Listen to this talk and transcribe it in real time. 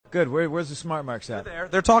Good. Where's the smart marks at?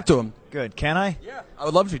 They're talk to him. Good. Can I? Yeah, I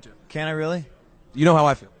would love you to. Can I really? You know how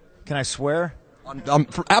I feel. Can I swear?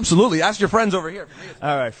 Absolutely. Ask your friends over here.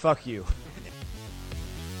 All right. Fuck you.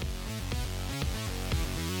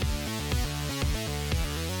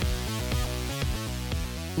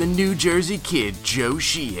 The New Jersey Kid, Joe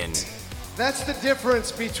Sheehan. That's the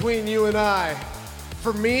difference between you and I.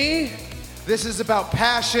 For me, this is about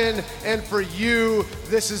passion, and for you,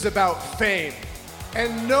 this is about fame.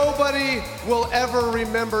 And nobody will ever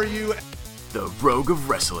remember you. The Rogue of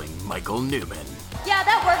Wrestling, Michael Newman. Yeah,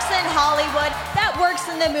 that works in Hollywood, that works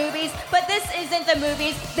in the movies, but this isn't the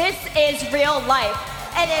movies, this is real life.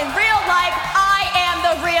 And in real life, I am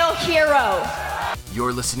the real hero.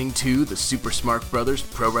 You're listening to the Super Smart Brothers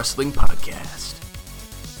Pro Wrestling Podcast.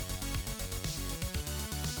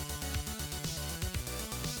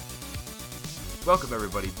 Welcome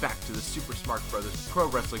everybody back to the Super Smart Brothers Pro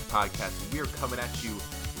Wrestling Podcast. We are coming at you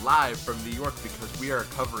live from New York because we are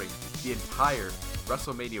covering the entire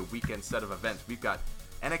WrestleMania weekend set of events. We've got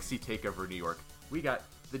NXT TakeOver New York. We got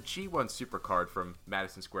the G1 Supercard from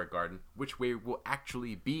Madison Square Garden, which we will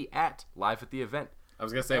actually be at live at the event. I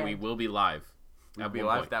was going to say, we will be live. We'll be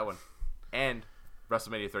live at that one. And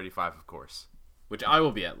WrestleMania 35, of course. Which I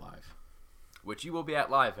will be at live. Which you will be at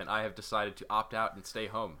live, and I have decided to opt out and stay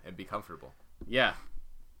home and be comfortable. Yeah.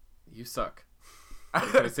 You suck.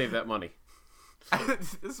 I'm going to save that money.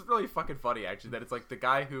 This is really fucking funny, actually, that it's like the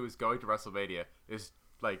guy who is going to WrestleMania is,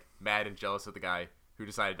 like, mad and jealous of the guy who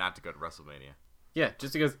decided not to go to WrestleMania. Yeah,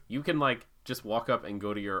 just because you can, like, just walk up and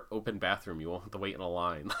go to your open bathroom. You won't have to wait in a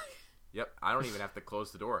line. Yep, I don't even have to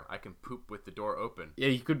close the door. I can poop with the door open. Yeah,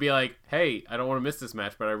 you could be like, hey, I don't want to miss this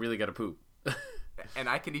match, but I really got to poop. And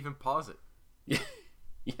I can even pause it. Yeah.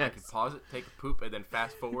 I can pause it, take a poop, and then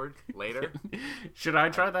fast forward later. Should I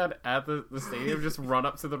try that at the stadium? Just run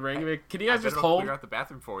up to the ring and be, can you guys just hold? Clear out the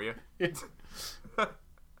bathroom for you. Yeah,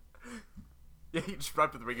 you just run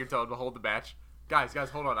up to the ring, you're telling them to hold the match. Guys,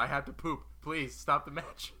 hold on, I have to poop. Please, stop the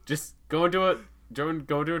match. Just go into a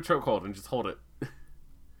chokehold and just hold it.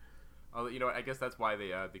 Oh, you know what? I guess that's why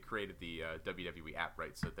they created the WWE app,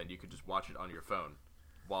 right? So then you could just watch it on your phone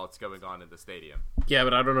while it's going on in the stadium. Yeah,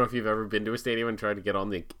 but I don't know if you've ever been to a stadium and tried to get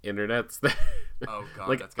on the internet. Oh god,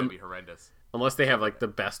 like, that's gonna be horrendous. Unless they have like the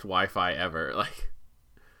best Wi-Fi ever, like.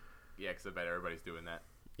 Yeah, because I bet everybody's doing that.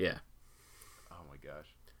 Yeah. Oh my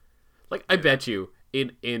gosh. Like, I bet you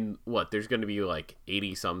in what, there's going to be like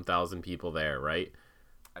 80-some thousand people there, right?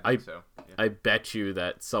 I think so. Yeah. I bet you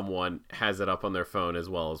that someone has it up on their phone as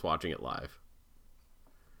well as watching it live.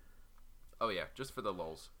 Oh yeah, just for the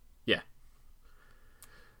lulz. Yeah.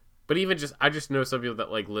 But even I just know some people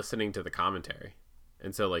that like listening to the commentary.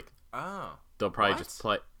 And so like, they'll probably just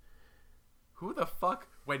play. Who the fuck,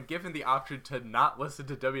 when given the option to not listen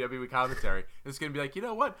to WWE commentary, is going to be like, you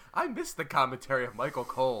know what? I missed the commentary of Michael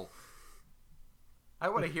Cole. I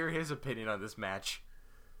want to hear his opinion on this match.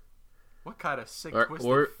 What kind of sick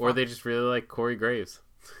twisted or they just really like Corey Graves.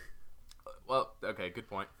 Well, okay, good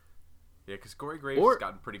point. Yeah, because Corey Graves has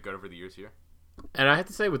gotten pretty good over the years here. And I have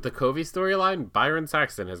to say, with the Covey storyline, Byron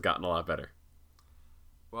Saxton has gotten a lot better.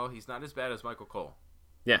 Well, he's not as bad as Michael Cole.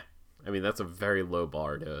 Yeah. I mean, that's a very low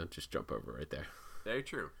bar to just jump over right there. Very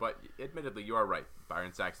true. But admittedly, you are right.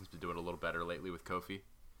 Byron Saxton's been doing a little better lately with Kofi.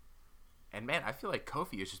 And man, I feel like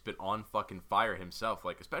Kofi has just been on fucking fire himself.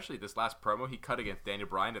 Like, especially this last promo he cut against Daniel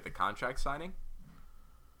Bryan at the contract signing.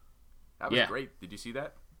 That was great. Did you see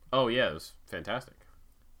that? Oh, yeah. It was fantastic.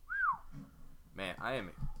 Man, I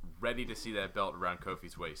am ready to see that belt around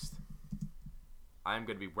Kofi's waist. I am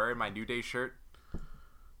going to be wearing my New Day shirt.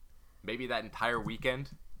 Maybe that entire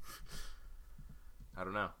weekend. I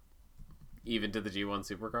don't know. Even to the G1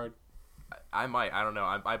 Supercard? I might. I don't know.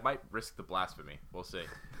 I might risk the blasphemy. We'll see.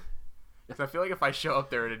 Because I feel like if I show up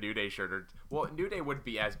there in a New Day shirt, New Day wouldn't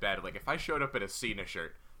be as bad. Like, if I showed up in a Cena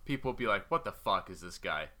shirt, people would be like, what the fuck is this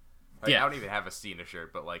guy? Like, I don't even have a Cena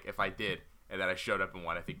shirt, but, like, if I did, and then I showed up in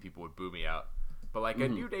one, I think people would boo me out. But, like, a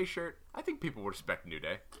New Day shirt, I think people would respect New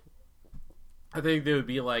Day. I think they would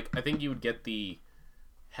be like, I think you would get the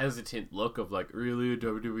hesitant look of, like, really, a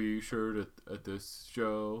WWE shirt at this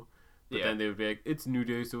show? But then they would be like, it's New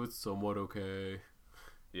Day, so it's somewhat okay.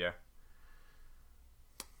 Yeah.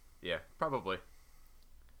 Yeah, probably.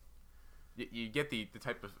 You get the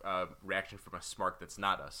type of reaction from a smart that's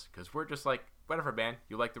not us. Because we're just like, whatever, man.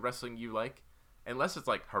 You like the wrestling you like. Unless it's,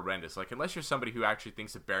 like, horrendous. Like, unless you're somebody who actually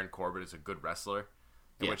thinks that Baron Corbin is a good wrestler.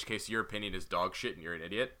 In which case, your opinion is dog shit and you're an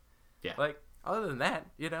idiot. Yeah. Like, other than that,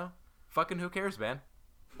 you know, fucking who cares, man?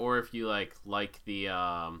 Or if you, like the,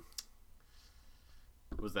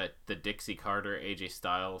 was that the Dixie Carter, AJ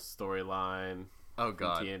Styles storyline? Oh,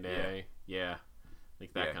 God. TNA. Yeah.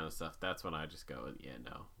 like that Yeah. kind of stuff. That's when I just go, yeah,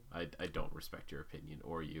 no, I don't respect your opinion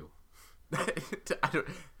or you.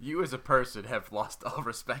 You as a person have lost all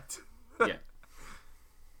respect. Yeah.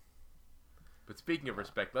 But speaking of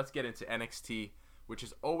respect, let's get into NXT, which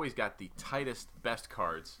has always got the tightest, best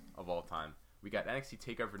cards of all time. We got NXT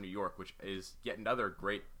TakeOver New York, which is yet another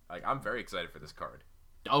great. Like, I'm very excited for this card.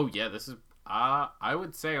 Oh yeah, this is I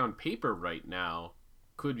would say on paper right now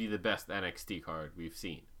could be the best NXT card we've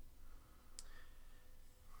seen.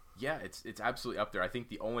 Yeah, it's absolutely up there. I think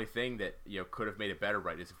the only thing that could have made it better,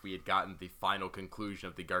 right, is if we had gotten the final conclusion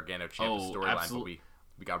of the Gargano Ciampa storyline, but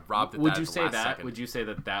we got robbed. Would you at the say last that? second. Would you say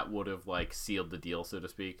that would have like sealed the deal, so to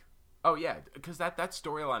speak? Oh yeah, because that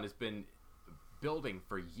storyline has been building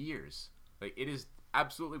for years. Like, it is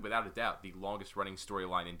absolutely, without a doubt, the longest running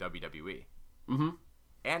storyline in WWE. Mm-hmm.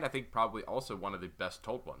 And I think probably also one of the best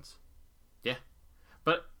told ones. Yeah,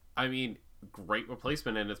 but I mean, great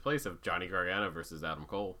replacement in its place of Johnny Gargano versus Adam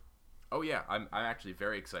Cole. Oh yeah, I'm actually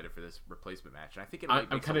very excited for this replacement match, and I think it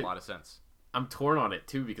makes a lot of sense. I'm torn on it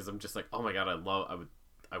too because I'm just like, oh my god,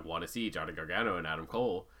 I want to see Johnny Gargano and Adam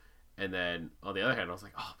Cole, and then on the other hand, I was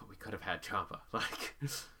like, oh, but we could have had Ciampa, like,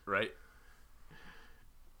 right.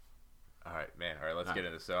 All right, man. All right, let's get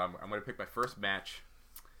into this. So I'm going to pick my first match.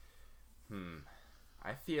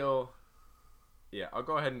 I feel... Yeah, I'll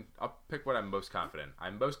go ahead and I'll pick what I'm most confident.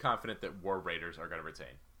 I'm most confident that War Raiders are going to retain.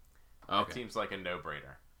 Okay. That seems like a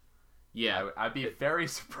no-brainer. Yeah. I'd be very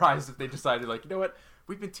surprised if they decided, like, you know what?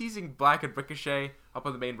 We've been teasing Black and Ricochet up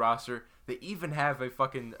on the main roster. They even have a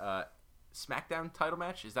fucking SmackDown title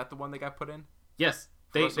match. Is that the one they got put in? Yes.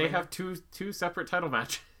 They have two separate title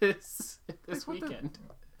matches this weekend.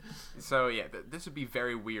 So, yeah, this would be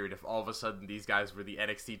very weird if all of a sudden these guys were the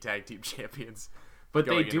NXT Tag Team Champions. But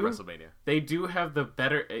going they do into WrestleMania. They do have the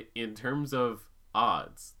better in terms of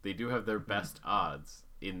odds. They do have their best odds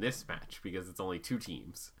in this match because it's only 2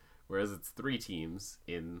 teams, whereas it's 3 teams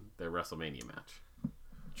in their WrestleMania match.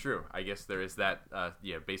 True. I guess there is that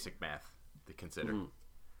basic math to consider. Mm-hmm.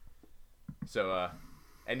 So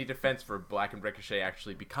any defense for Black and Ricochet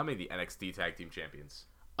actually becoming the NXT Tag Team Champions?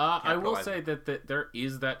 I will say that there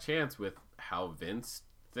is that chance with how Vince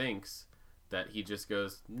thinks that he just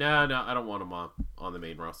goes, no, I don't want him on the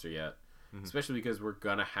main roster yet. Mm-hmm. Especially because we're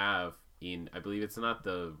going to have I believe it's not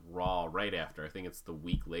the Raw right after, I think it's the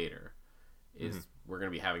week later, we're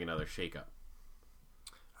going to be having another shakeup.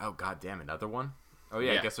 Oh, god damn, another one? Oh,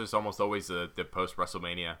 yeah, Yeah. I guess there's almost always the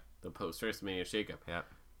post-WrestleMania. The post-WrestleMania shakeup. Yeah.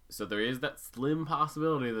 So there is that slim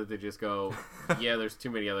possibility that they just go, yeah, there's too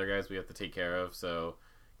many other guys we have to take care of, so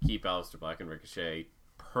keep Aleister Black and Ricochet.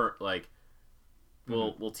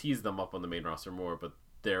 We'll tease them up on the main roster more, but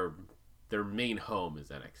their main home is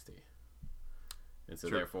NXT. And so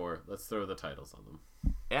therefore, let's throw the titles on them.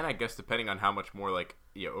 And I guess depending on how much more,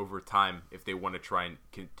 over time, if they want to try and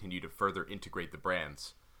continue to further integrate the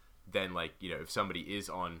brands, then, if somebody is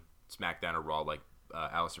on SmackDown or Raw, like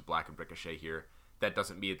Aleister Black and Ricochet here, that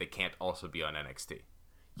doesn't mean that they can't also be on NXT.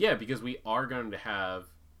 Yeah, because we are going to have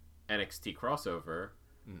NXT crossover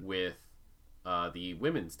with the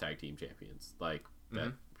women's tag team champions.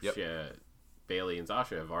 Bayley and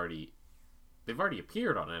Sasha have already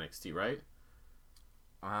appeared on NXT, right?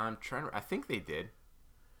 I'm trying to... I think they did.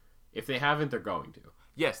 If they haven't, they're going to.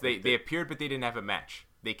 Yes, they appeared, but they didn't have a match.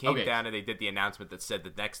 They came down and they did the announcement that said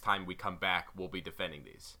the next time we come back, we'll be defending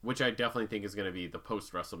these. Which I definitely think is going to be the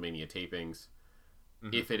post-WrestleMania tapings.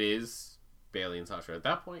 Mm-hmm. If it is Bayley and Sasha at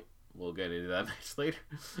that point, we'll get into that match later.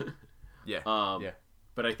 Yeah.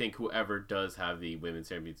 But I think whoever does have the women's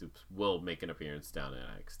championships will make an appearance down in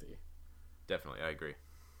NXT. Definitely, I agree.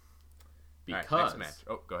 Because... All right, next match.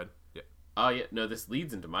 Oh, go ahead. Yeah. Oh, yeah. No, this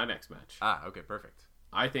leads into my next match. Ah, okay, perfect.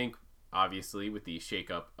 I think, obviously, with the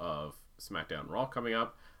shakeup of SmackDown and Raw coming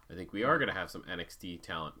up, I think we are going to have some NXT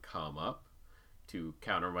talent come up to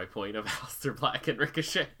counter my point of Aleister Black and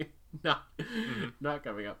Ricochet not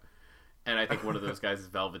coming up. And I think one of those guys is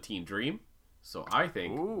Velveteen Dream. So I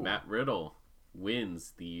think Matt Riddle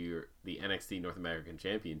wins the NXT North American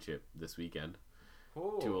Championship this weekend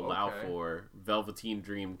to allow for Velveteen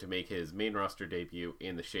Dream to make his main roster debut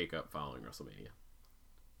in the shakeup following WrestleMania.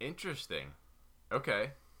 Interesting.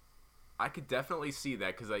 Okay. I could definitely see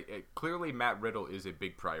that because clearly Matt Riddle is a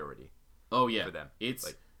big priority. Oh, yeah. For them.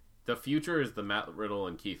 It's the future is the Matt Riddle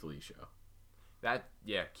and Keith Lee show.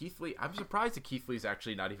 Keith Lee. I'm surprised that Keith Lee's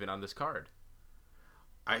actually not even on this card.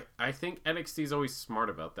 I think NXT's always smart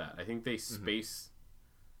about that. I think they space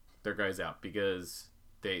their guys out because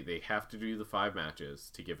they have to do the 5 matches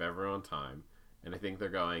to give everyone time. And I think they're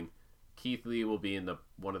going, Keith Lee will be in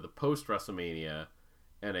one of the post-WrestleMania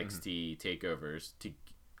NXT takeovers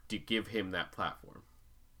to give him that platform.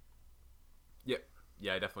 Yeah,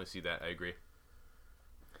 Yeah, I definitely see that. I agree.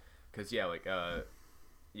 Because, yeah, like, so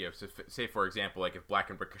say, for example, like, if Black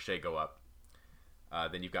and Ricochet go up,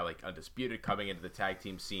 then you've got, like, Undisputed coming into the tag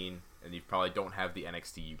team scene, and you probably don't have the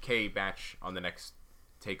NXT UK match on the next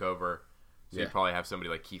takeover, so you probably have somebody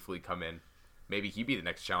like Keith Lee come in. Maybe he'd be the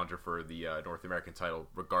next challenger for the North American title,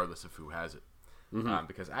 regardless of who has it.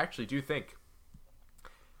 Because I actually do think,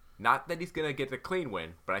 not that he's going to get the clean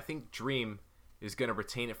win, but I think Dream is going to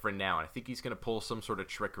retain it for now, and I think he's going to pull some sort of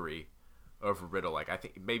trickery over Riddle. Like, I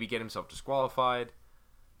think maybe get himself disqualified,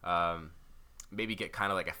 maybe get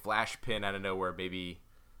kind of like a flash pin out of nowhere, maybe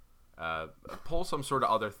pull some sort of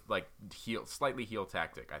other, like, slightly heel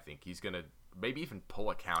tactic. I think he's going to maybe even pull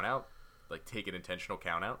a count out, like take an intentional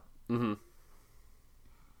count out.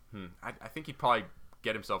 I think he'd probably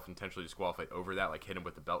get himself intentionally disqualified over that, like hit him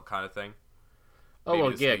with the belt kind of thing. Oh,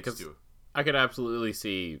 well, yeah, because I could absolutely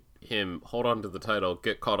see him hold on to the title,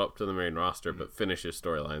 get caught up to the main roster, but finish his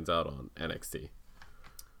storylines out on NXT.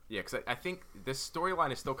 Yeah, because I think this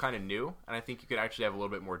storyline is still kind of new, and I think you could actually have a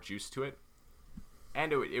little bit more juice to it.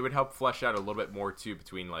 And it would help flesh out a little bit more, too,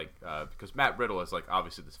 between, like, because Matt Riddle is, like,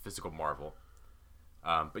 obviously this physical marvel.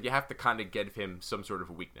 But you have to kind of give him some sort of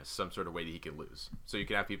a weakness, some sort of way that he can lose. So you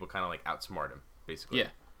can have people kind of, like, outsmart him, basically. Yeah.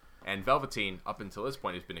 And Velveteen, up until this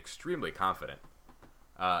point, has been extremely confident.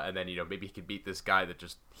 And then, maybe he could beat this guy that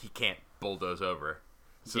just, he can't bulldoze over.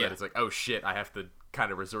 So that it's like, oh, shit, I have to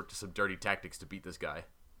kind of resort to some dirty tactics to beat this guy.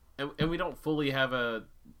 And we don't fully have a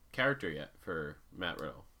character yet for Matt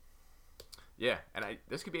Riddle. Yeah, and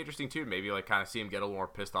this could be interesting too. Maybe like kind of see him get a little more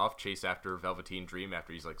pissed off, chase after Velveteen Dream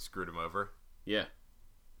after he's like screwed him over. Yeah.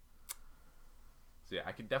 So yeah,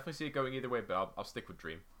 I could definitely see it going either way, but I'll stick with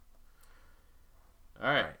Dream.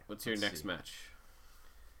 All right. What's your next match?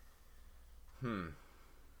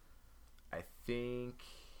 I think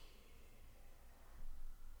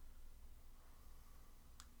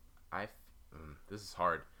this is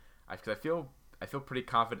hard. Because I feel pretty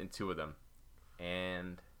confident in two of them,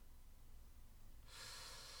 and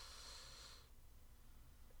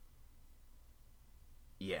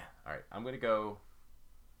yeah, all right. I'm gonna go.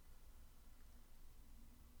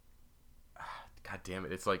 God damn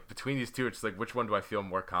it! It's like between these two, it's like which one do I feel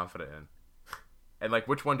more confident in, and like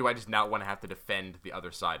which one do I just not want to have to defend the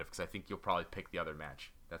other side of? Because I think you'll probably pick the other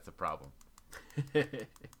match. That's the problem.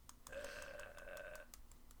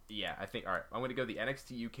 Yeah, I think, all right, I'm going to go the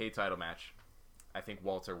NXT UK title match. I think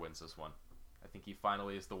Walter wins this one. I think he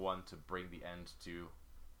finally is the one to bring the end to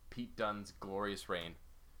Pete Dunne's glorious reign.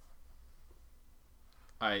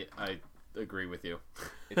 I agree with you.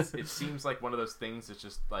 It seems like one of those things that's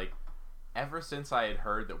just like, ever since I had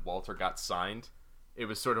heard that Walter got signed, it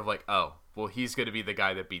was sort of like, oh, well, he's going to be the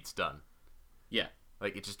guy that beats Dunne. Yeah.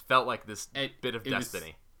 Like, it just felt like this bit of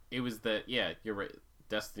destiny. It was that, yeah, you're right.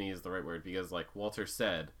 Destiny is the right word, because like Walter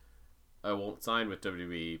said, I won't sign with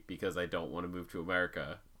WWE because I don't want to move to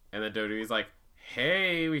America. And then WWE's like,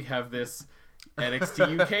 hey, we have this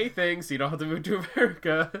NXT UK thing, so you don't have to move to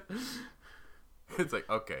America. It's like,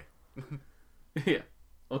 okay. Yeah.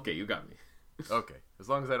 Okay, you got me. Okay. As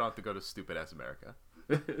long as I don't have to go to stupid-ass America.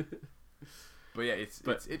 But yeah,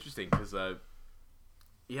 it's interesting because,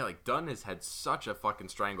 yeah, like, Dunne has had such a fucking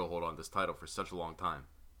stranglehold on this title for such a long time.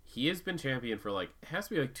 He has been champion for, like, it has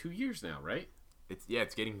to be, like, 2 years now, right?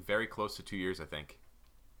 It's getting very close to 2 years, I think.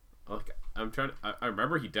 Like, I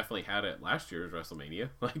remember he definitely had it last year's WrestleMania.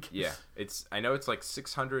 Like, yeah, I know it's like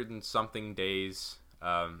 600 and something days.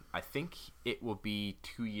 I think it will be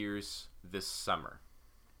 2 years this summer,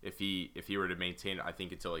 if he were to maintain it. I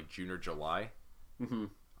think until like June or July,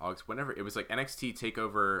 August, whenever it was like NXT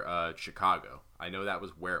Takeover Chicago. I know that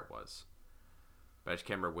was where it was, but I just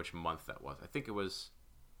can't remember which month that was. I think it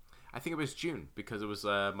was June because it was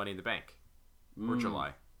Money in the Bank. Or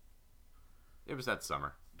July. It was that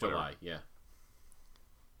summer. July, yeah.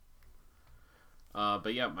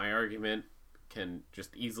 But yeah, my argument can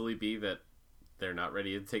just easily be that they're not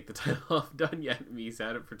ready to take the title off Dunne yet. He's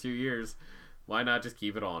had it for 2 years. Why not just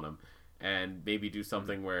keep it on him? And maybe do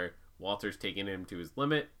something where Walter's taking him to his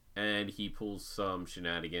limit and he pulls some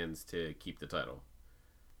shenanigans to keep the title.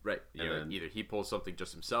 Right. Either he pulls something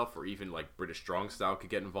just himself or even like British Strong Style could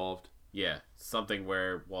get involved. Yeah, something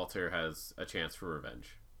where Walter has a chance for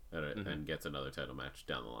revenge and gets another title match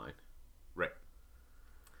down the line. Right.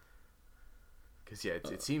 Because, yeah,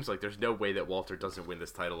 it seems like there's no way that Walter doesn't win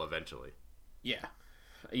this title eventually. Yeah.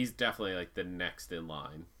 He's definitely, like, the next in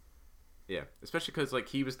line. Yeah, especially because, like,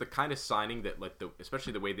 he was the kind of signing that, like,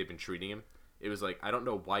 especially the way they've been treating him, it was like, I don't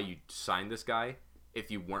know why you signed this guy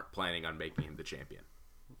if you weren't planning on making him the champion.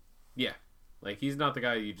 Yeah. Like, he's not the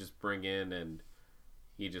guy you just bring in and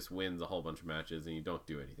he just wins a whole bunch of matches and you don't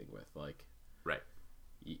do anything with. Like, right.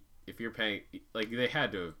 you're paying, like, they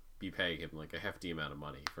had to be paying him like a hefty amount of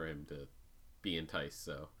money for him to be enticed.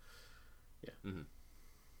 So, yeah. Mm-hmm.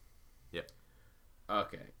 Yep.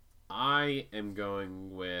 Okay, I am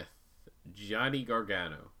going with Johnny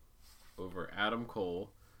Gargano over Adam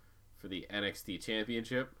Cole for the NXT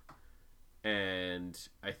Championship, and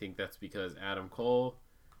I think that's because Adam Cole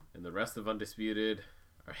and the rest of Undisputed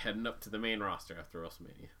are heading up to the main roster after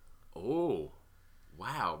WrestleMania. Oh,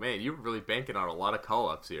 wow, man, you're really banking on a lot of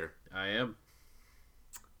call-ups here. I am.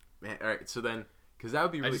 Man, all right, so then, because that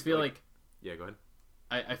would be really... I just feel like... Yeah, go ahead.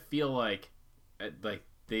 I feel like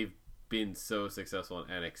they've been so successful in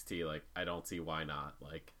NXT, like, I don't see why not.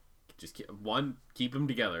 Like, just keep them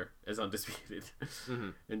together as Undisputed, Mm-hmm.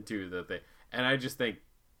 and two, that they... And I just think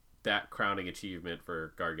that crowning achievement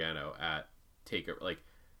for Gargano at Takeover, like,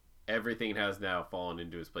 everything has now fallen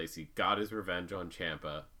into his place. He got his revenge on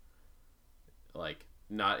Ciampa, like,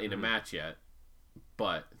 not in a match yet,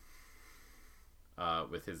 but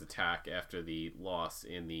with his attack after the loss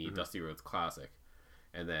in the Dusty Rhodes Classic.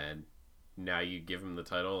 And then now you give him the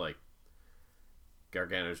title, like,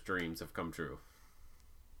 Gargano's dreams have come true.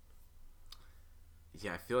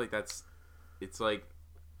 Yeah, I feel like it's like,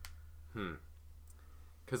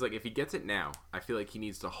 because, like, if he gets it now, I feel like he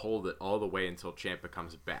needs to hold it all the way until Ciampa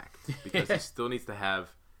comes back, because he still needs to have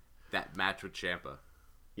that match with Ciampa.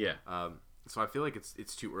 Yeah. So I feel like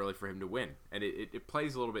it's too early for him to win, and it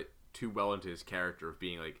plays a little bit too well into his character of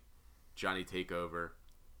being like Johnny Takeover,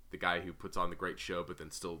 the guy who puts on the great show but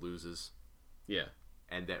then still loses. Yeah.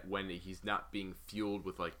 And that when he's not being fueled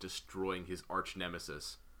with, like, destroying his arch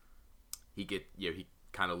nemesis, he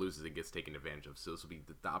kind of loses and gets taken advantage of. So this will be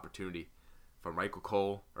the opportunity for Adam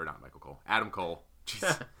Cole.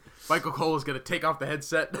 Jeez. Michael Cole is going to take off the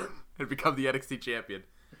headset and become the NXT champion.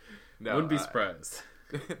 No, Wouldn't be surprised.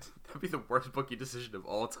 That'd be the worst booking decision of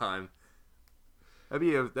all time.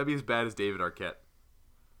 That'd be as bad as David Arquette.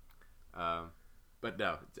 But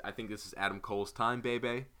no, I think this is Adam Cole's time,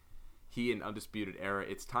 baby. He in Undisputed Era.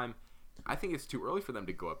 It's time. I think it's too early for them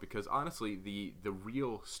to go up, because honestly, the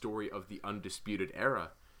real story of the Undisputed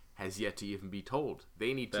Era has yet to even be told.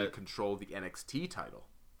 They need to control the NXT title.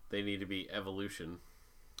 They need to be Evolution.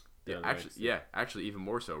 Actually, even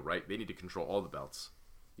more so, right? They need to control all the belts.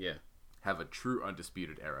 Yeah. Have a true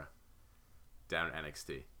Undisputed Era down at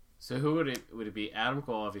NXT. So who would it be? Adam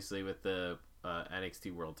Cole, obviously, with the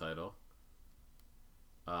NXT World Title.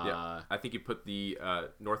 I think you put the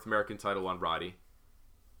North American title on Roddy.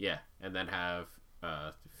 Yeah, and then have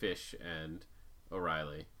Fish and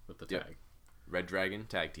O'Reilly with the tag. Red Dragon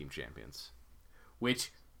tag team champions.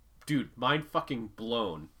 Which, dude, mind fucking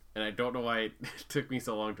blown. And I don't know why it took me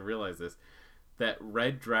so long to realize this. That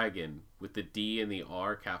Red Dragon with the D and the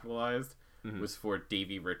R capitalized was for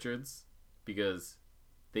Davey Richards, because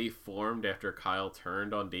they formed after Kyle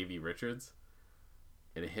turned on Davey Richards,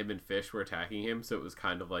 and him and Fish were attacking him. So it was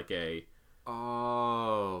kind of like a...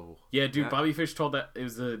 Oh. Yeah, dude, Bobby Fish told that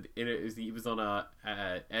he was on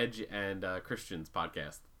Edge and Christian's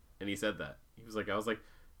podcast, and he said that. I was like,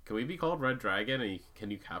 can we be called Red Dragon, and can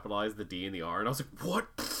you capitalize the D and the R? And I was like, what?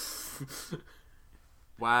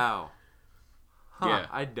 Wow. Huh, yeah.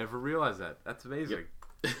 I never realized that. That's amazing.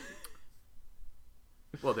 Yep.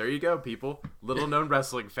 Well, there you go, people. Little known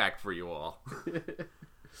wrestling fact for you all.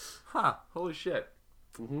 Huh. Holy shit.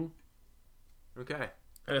 Mm-hmm. Okay.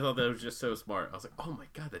 And I thought that was just so smart. I was like, oh my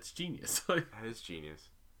god, that's genius. That is genius.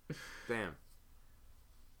 Damn.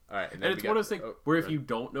 All right. And it's one of those things where if you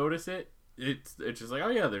don't notice it, it's just like, oh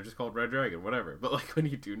yeah, they're just called Red Dragon, whatever. But like when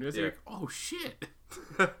you do notice it, you're like, oh shit.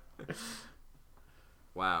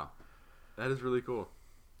 Wow. That is really cool.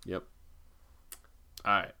 Yep.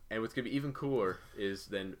 Alright. And what's going to be even cooler is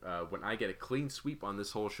then when I get a clean sweep on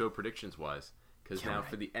this whole show predictions-wise, because now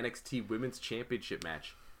for the NXT Women's Championship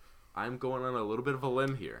match, I'm going on a little bit of a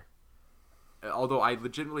limb here. Although I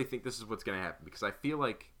legitimately think this is what's going to happen, because I feel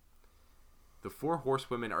like the 4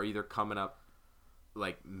 horsewomen are either coming up,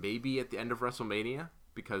 like, maybe at the end of WrestleMania,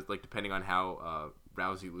 because, like, depending on how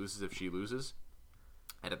Rousey loses, if she loses,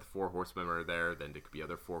 and if the 4 horsewomen are there, then there could be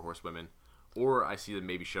other 4 horsewomen, or I see them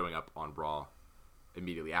maybe showing up on Raw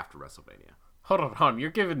immediately after WrestleMania. Hold on,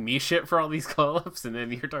 you're giving me shit for all these call-ups, and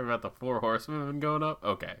then you're talking about the 4 horsewomen going up?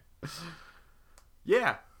 Okay.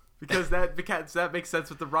 Yeah, because that makes sense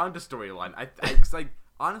with the Ronda storyline. Cause, like,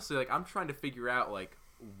 honestly, like, I'm trying to figure out, like,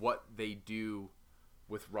 what they do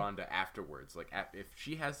with Ronda afterwards. Like, if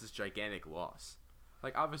she has this gigantic loss,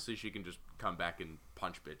 like, obviously she can just come back and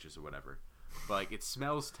punch bitches or whatever. But, like, it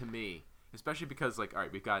smells to me, especially because, like, all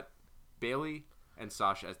right, we've got Bayley and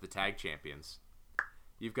Sasha as the tag champions.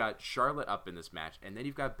 You've got Charlotte up in this match, and then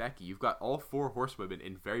you've got Becky. You've got all 4 horsewomen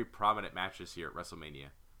in very prominent matches here at WrestleMania.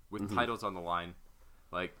 with titles on the line.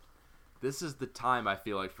 Like, this is the time, I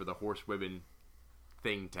feel like, for the horsewomen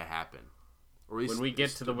thing to happen. Or at least when we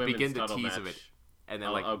get to the women's begin to title tease match, of it. And then,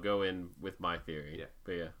 I'll go in with my theory. Yeah.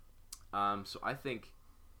 But yeah. So I think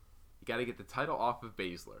you got to get the title off of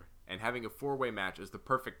Baszler, and having a 4-way match is the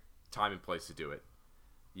perfect time and place to do it.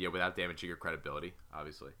 Yeah, without damaging your credibility,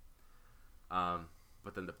 obviously.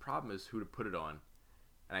 But then the problem is who to put it on.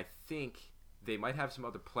 And I think they might have some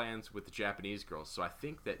other plans with the Japanese girls, so I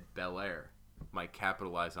think that Belair might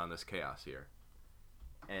capitalize on this chaos here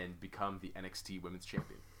and become the NXT Women's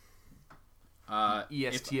Champion.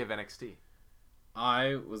 EST of NXT.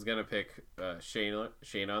 I was gonna pick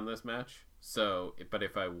Shayna on this match. But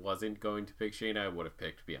if I wasn't going to pick Shayna, I would have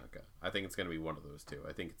picked Bianca. I think it's gonna be one of those two.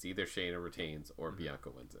 I think it's either Shayna retains or Bianca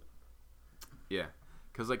wins it. Yeah,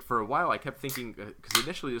 because like for a while I kept thinking, because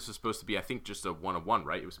initially this was supposed to be, I think, just a 1-on-1,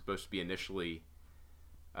 right? It was supposed to be initially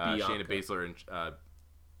Shayna Baszler and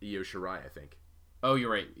Io Shirai, I think. Oh,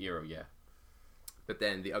 you're right. Yeah. But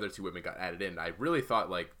then the other two women got added in. I really thought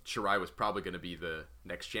like Shirai was probably going to be the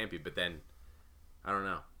next champion, but then I don't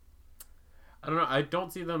know. I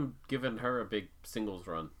don't see them giving her a big singles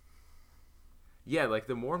run. Yeah, like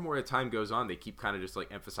the more and more the time goes on, they keep kind of just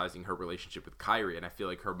like emphasizing her relationship with Kairi, and I feel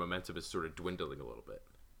like her momentum is sort of dwindling a little bit.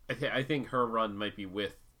 I think her run might be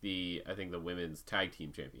with the women's tag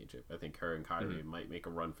team championship. I think her and Kairi might make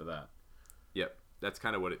a run for that. Yep, that's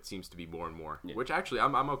kind of what it seems to be more and more. Yeah. Which actually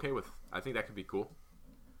I'm okay with. I think that could be cool.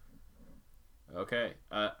 Okay,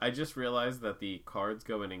 I just realized that the cards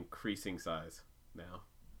go in increasing size now.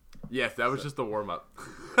 Yes, that was just the warm up.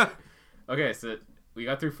 Okay, so we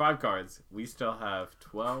got through 5 cards. We still have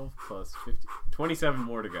 12 plus 50, 27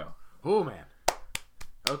 more to go. Oh man.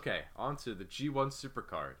 Okay, on to the G1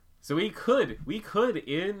 Supercard. So we could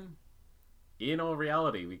in all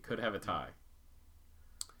reality, we could have a tie.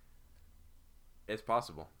 It's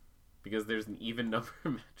possible. Because there's an even number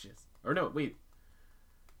of matches. Or no, wait.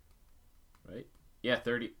 Right? Yeah,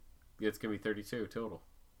 30. It's going to be 32 total.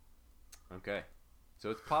 Okay. So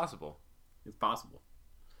it's possible. It's possible.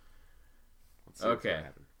 Let's see what's gonna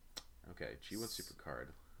happen. Okay, G1 Supercard.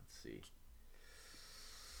 Let's see.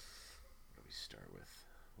 What do we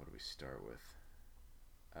start with?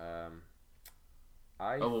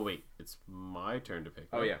 Oh, well, wait. It's my turn to pick.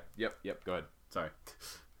 Oh, right? yeah. Yep. Go ahead. Sorry.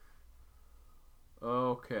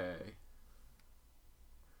 Okay.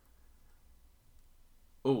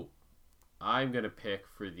 Oh, I'm going to pick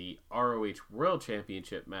for the ROH World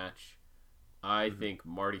Championship match. I think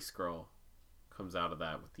Marty Scurll comes out of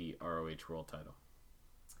that with the ROH World title.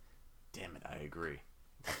 Damn it, I agree.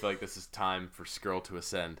 I feel like this is time for Scurll to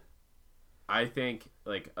ascend. I think,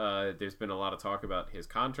 there's been a lot of talk about his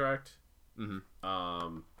contract.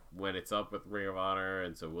 When it's up with Ring of Honor,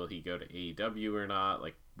 and so will he go to AEW or not?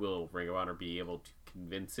 Like, will Ring of Honor be able to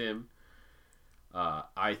convince him?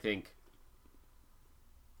 I think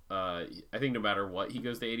no matter what, he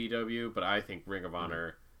goes to AEW, but I think Ring of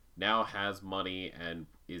Honor now has money and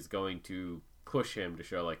is going to push him to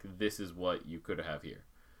show, like, this is what you could have here.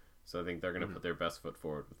 So I think they're going to put their best foot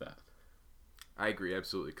forward with that. I agree,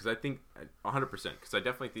 absolutely. Because I think, 100%, because I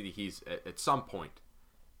definitely think he's, at some point,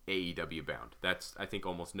 AEW bound. That's, I think,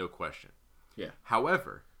 almost no question. Yeah.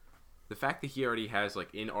 However, the fact that he already has,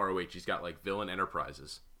 like, in ROH, he's got, like, Villain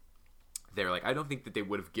Enterprises. They're like, I don't think that they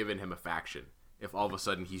would have given him a faction if all of a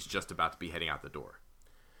sudden he's just about to be heading out the door.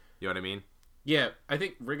 You know what I mean? Yeah, I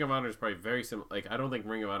think Ring of Honor is probably very similar. Like, I don't think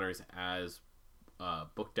Ring of Honor is as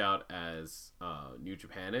booked out as New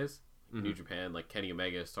Japan is. New Japan, like Kenny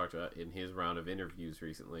Omega has talked about in his round of interviews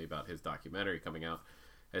recently about his documentary coming out,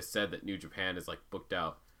 has said that New Japan is, like, booked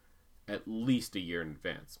out at least a year in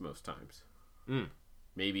advance most times.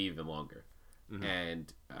 Maybe even longer.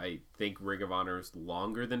 And I think Ring of Honor is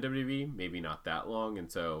longer than WWE, maybe not that long,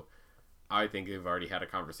 and so I think they've already had a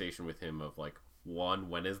conversation with him of, like, 1,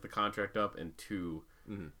 when is the contract up, and 2,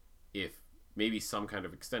 if maybe some kind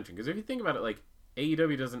of extension. Because if you think about it, like,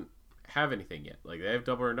 AEW doesn't have anything yet. Like, they have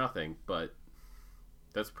Double or Nothing, but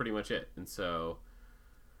that's pretty much it. And so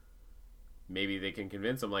maybe they can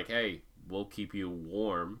convince him, like, hey, we'll keep you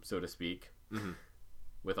warm, so to speak,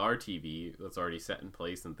 with our TV that's already set in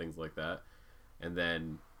place and things like that. And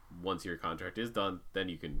then once your contract is done, then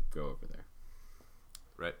you can go over there.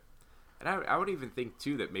 Right. And I would even think,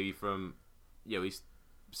 too, that maybe from, at least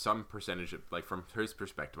some percentage of, like, from his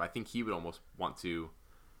perspective, I think he would almost want to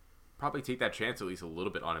probably take that chance at least a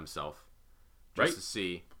little bit on himself. Just to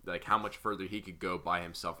see, like, how much further he could go by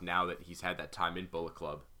himself now that he's had that time in Bullet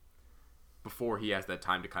Club before he has that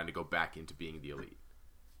time to kind of go back into being the elite.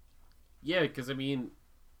 Yeah, because, I mean,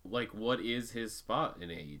 like, what is his spot in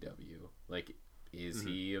AEW? Like, is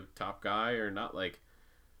he a top guy or not? Like,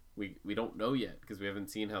 we don't know yet because we haven't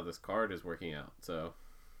seen how this card is working out. So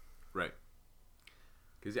Right.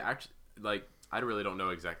 Because actually, like, I really don't know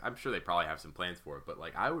exactly. I'm sure they probably have some plans for it, but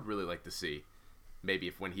like, I would really like to see maybe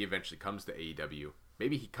if when he eventually comes to AEW,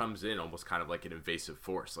 maybe he comes in almost kind of like an invasive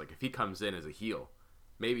force. Like if he comes in as a heel,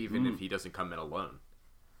 maybe even if he doesn't come in alone,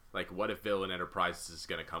 like what if Villain Enterprises is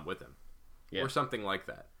going to come with him, or something like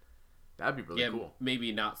that. That'd be really cool.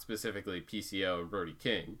 Maybe not specifically PCO and Brody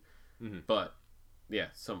King, but yeah,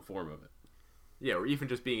 some form of it. Yeah, or even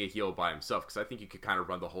just being a heel by himself, because I think you could kind of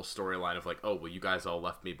run the whole storyline of like, oh, well, you guys all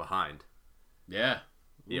left me behind. Yeah.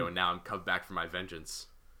 You know, and now I'm come back for my vengeance.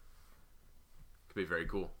 Could be very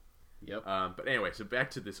cool. Yep. But anyway, so back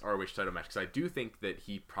to this ROH title match, because I do think that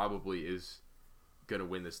he probably is going to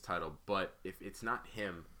win this title, but if it's not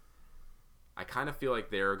him, I kind of feel like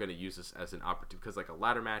they're going to use this as an opportunity, because like a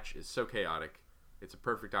ladder match is so chaotic, it's a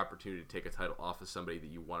perfect opportunity to take a title off of somebody that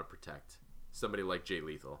you want to protect. Somebody like Jay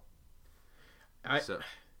Lethal. I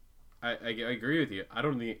agree with you. I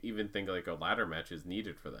don't even think like a ladder match is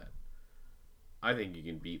needed for that. I think you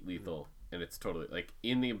can beat Lethal, and it's totally like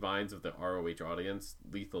in the minds of the ROH audience,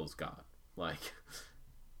 Lethal's God. Like,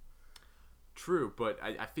 true, but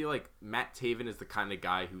I feel like Matt Taven is the kind of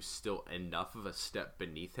guy who's still enough of a step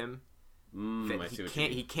beneath him that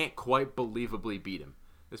he can't quite believably beat him.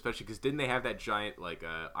 Especially because didn't they have that giant like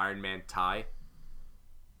Iron Man tie?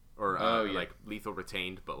 Or like Lethal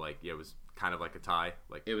retained, but like it was kind of like a tie.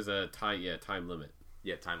 Like it was a tie, time limit.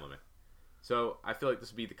 Yeah, time limit. So I feel like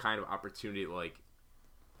this would be the kind of opportunity, like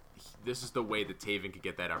this is the way that Taven could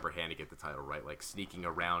get that upper hand to get the title, right? Like sneaking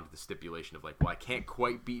around the stipulation of like, well, I can't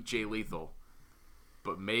quite beat Jay Lethal,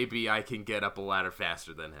 but maybe I can get up a ladder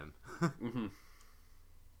faster than him.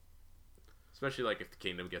 Especially like if the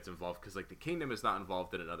Kingdom gets involved, because like the Kingdom is not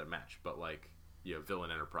involved in another match, but like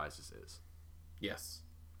Villain Enterprises is. Yes.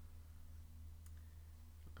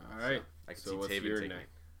 All right. So I can so see Taven taking.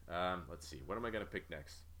 next? Let's see. What am I gonna pick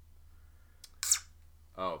next?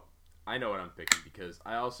 Oh, I know what I'm picking because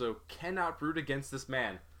I also cannot root against this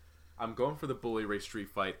man. I'm going for the Bully Ray Street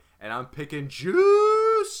fight, and I'm picking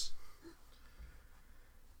Juice.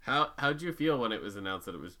 How'd you feel when it was announced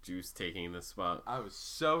that it was Juice taking this spot? I was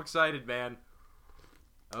so excited, man.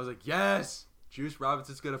 I was like, yes, Juice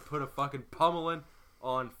Robinson's gonna put a fucking pummeling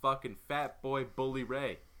on fucking Fat Boy Bully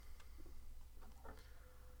Ray.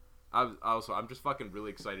 I'm just fucking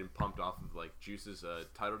really excited and pumped off of like Juice's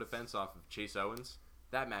title defense off of Chase Owens.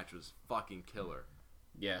 That match was fucking killer.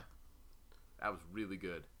 Yeah, that was really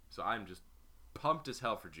good. So I'm just pumped as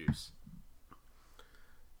hell for Juice.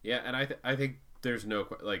 Yeah, and I think there's no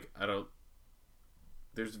like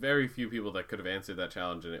there's very few people that could have answered that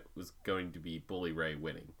challenge, and it was going to be Bully Ray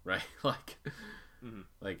winning, right? Like,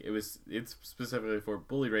 like it's specifically for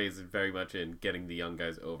Bully Ray is very much in getting the young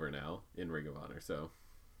guys over now in Ring of Honor. So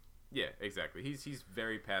yeah, exactly. He's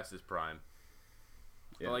very past his prime.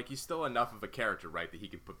 Yeah. But like he's still enough of a character, right, that he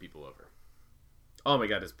can put people over. Oh my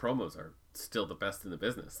god, his promos are still the best in the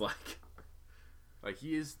business. Like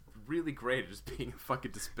he is really great at just being a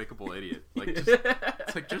fucking despicable idiot. Like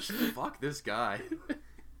it's like just fuck this guy.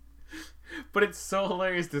 But it's so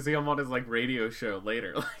hilarious to see him on his like radio show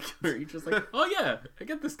later, like where he's just like, oh yeah, I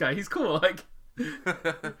get this guy, he's cool. Like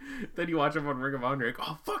then you watch him on Ring of Honor, like,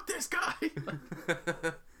 oh fuck this guy.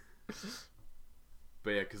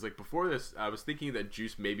 But yeah, because like before this, I was thinking that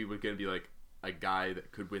Juice maybe was gonna be like a guy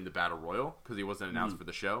that could win the Battle Royal because he wasn't announced for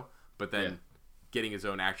the show. But then getting his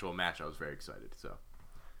own actual match, I was very excited. So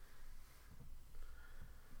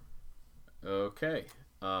okay,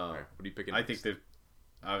 all right, what are you picking? I think there's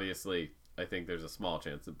obviously I think there's a small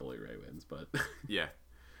chance that Bully Ray wins, but yeah,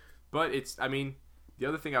 but it's I mean the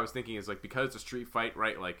other thing I was thinking is like because it's a street fight,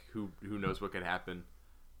 right? Like who knows what could happen,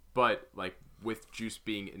 but like with Juice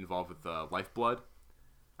being involved with Lifeblood,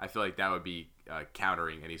 I feel like that would be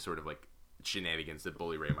countering any sort of like shenanigans that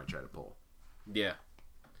Bully Ray might try to pull. Yeah.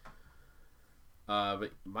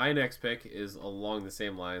 But my next pick is along the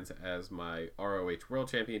same lines as my ROH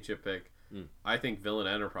World Championship pick. I think Villain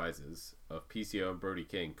Enterprises of PCO and Brody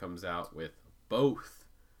King comes out with both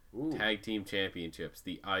tag team championships,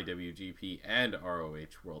 the IWGP and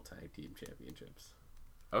ROH World Tag Team Championships.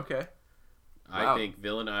 Okay. Wow. I think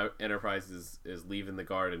Villain Enterprises is leaving the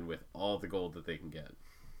garden with all the gold that they can get.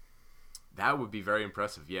 That would be very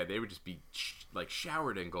impressive. Yeah, they would just be like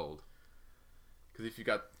showered in gold. Because if you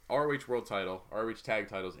got ROH World Title, ROH Tag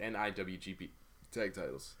Titles, and IWGP Tag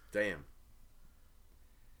Titles, damn.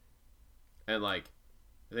 And like,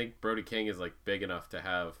 I think Brody King is like big enough to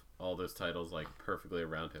have all those titles like perfectly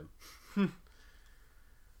around him.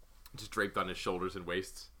 Just draped on his shoulders and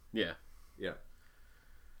waists. Yeah. Yeah.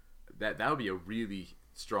 That would be a really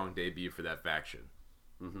strong debut for that faction.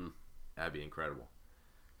 Mm-hmm. That'd be incredible.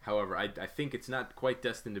 However, I think it's not quite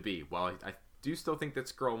destined to be. While I do still think that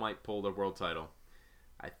Skrull might pull the world title,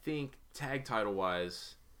 I think tag title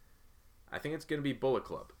wise, I think it's going to be Bullet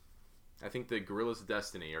Club. I think the Gorillas of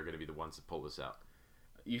Destiny are going to be the ones that pull this out.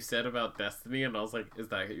 You said about Destiny, and I was like, is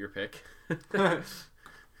that your pick?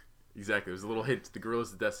 Exactly. There's a little hint to the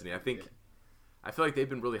Gorillas of Destiny. I feel like they've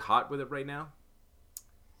been really hot with it right now.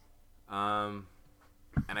 And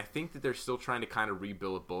I think that they're still trying to kind of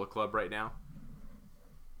rebuild Bullet Club right now.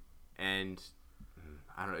 And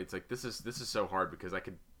I don't know. It's like this is so hard because I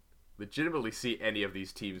could legitimately see any of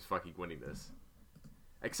these teams fucking winning this,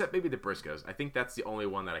 except maybe the Briscoes. I think that's the only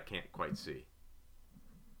one that I can't quite see.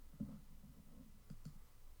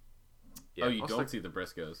 Yeah, you don't see the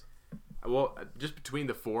Briscoes. Well, just between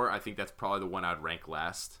the four, I think that's probably the one I'd rank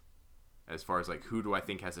last. As far as like who do I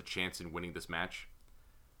think has a chance in winning this match?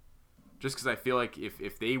 Just because I feel like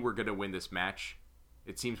if they were gonna win this match,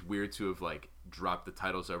 it seems weird to have like dropped the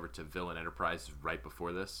titles over to Villain Enterprises right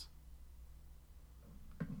before this.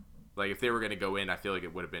 Like if they were gonna go in, I feel like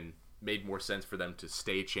it would have been made more sense for them to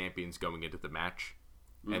stay champions going into the match,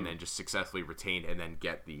 and then just successfully retain and then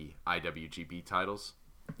get the IWGP titles.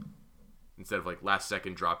 Instead of like last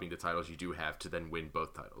second dropping the titles you do have to then win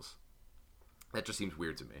both titles. That just seems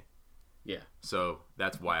weird to me. Yeah. So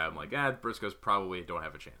that's why I'm like, the Briscoes probably don't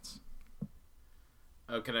have a chance.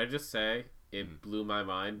 Oh, can I just say, it blew my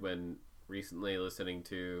mind when recently listening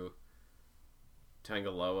to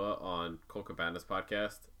Tangaloa on Cole Cabana's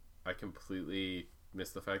podcast, I completely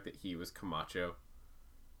missed the fact that he was Camacho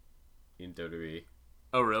in WWE.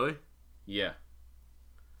 Oh, really? Yeah.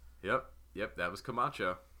 Yep, that was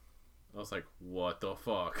Camacho. I was like, what the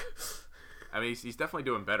fuck? I mean, he's definitely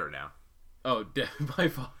doing better now. Oh, by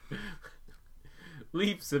far.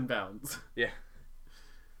 Leaps and bounds. Yeah.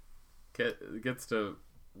 Gets to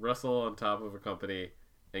wrestle on top of a company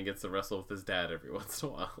and gets to wrestle with his dad every once in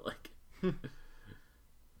a while. Like,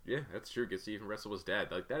 yeah, that's true. Gets to even wrestle his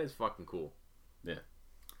dad. Like, that is fucking cool. Yeah.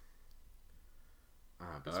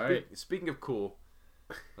 But All right. Speaking of cool,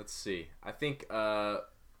 let's see. I think the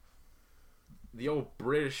old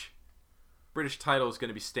British title is going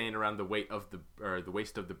to be staying around the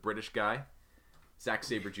waist of the British guy. Zack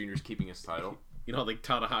Sabre Jr. is keeping his title. You know, like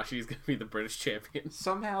Tanahashi is going to be the British champion.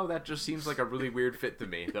 Somehow that just seems like a really weird fit to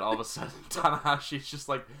me. That all of a sudden Tanahashi is just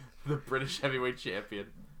like the British heavyweight champion.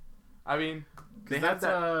 I mean, they have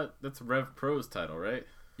that's Rev Pro's title, right?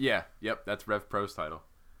 Yeah, yep, that's Rev Pro's title.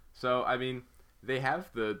 So I mean, they have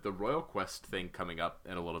the Royal Quest thing coming up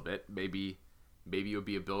in a little bit. Maybe it'll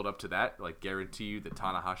be a build up to that. Like guarantee you that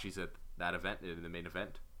Tanahashi's at that event in the main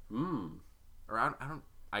event. Or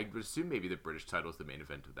I would assume maybe the British title is the main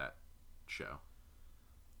event of that show.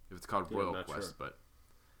 If it's called Royal Quest, sure. But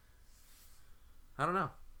I don't know.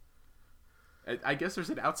 I guess there's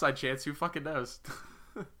an outside chance. Who fucking knows?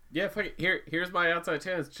 Yeah, here's my outside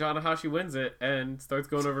chance. Tanahashi wins it and starts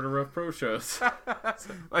going over to Rev Pro shows.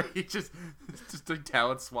 Like he just a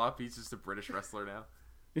talent swap. He's just a British wrestler now.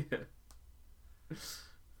 Yeah.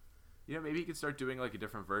 You know, maybe he could start doing like a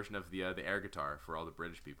different version of the air guitar for all the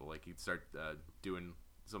British people. Like he'd start doing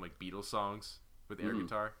some like Beatles songs with air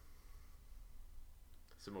guitar.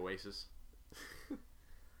 Some Oasis.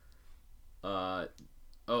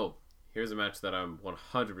 Here's a match that I'm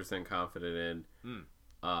 100% confident in.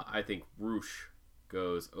 I think Roosh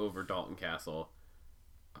goes over Dalton Castle.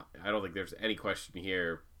 I don't think there's any question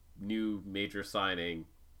here. New major signing.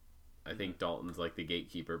 I think Dalton's like the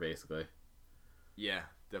gatekeeper, basically. Yeah,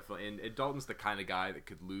 definitely. And Dalton's the kind of guy that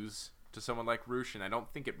could lose to someone like Roosh, and I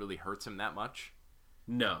don't think it really hurts him that much.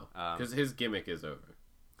 No, because his gimmick is over.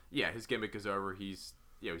 Yeah, his gimmick is over. He's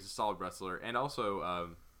a solid wrestler, and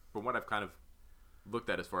also from what I've kind of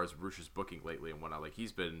looked at as far as Roosh's booking lately and whatnot, like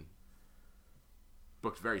he's been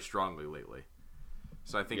booked very strongly lately.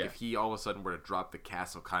 So I think if he all of a sudden were to drop the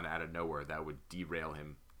Castle kind of out of nowhere, that would derail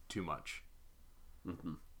him too much.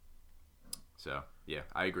 Mm-hmm. So yeah,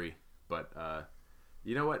 I agree. But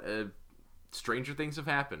you know what? Stranger things have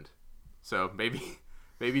happened. So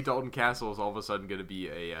maybe Dalton Castle is all of a sudden going to be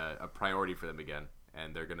a priority for them again,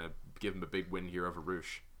 and they're going to give him a big win here over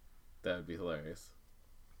Roosh. That would be hilarious.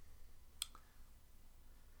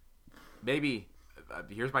 Maybe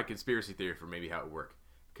here's my conspiracy theory for maybe how it would work,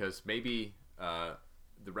 because maybe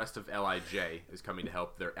the rest of LIJ is coming to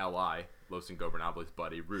help their LI, Los Ingobernables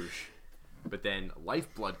buddy, Roosh. But then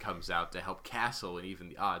Lifeblood comes out to help Castle and even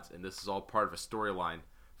the odds, and this is all part of a storyline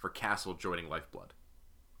for Castle joining Lifeblood.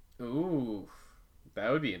 Ooh,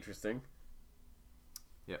 that would be interesting.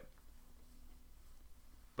 Yep.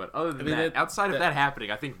 But other than that, outside of that happening,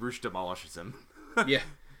 I think Roosh demolishes him. Yeah.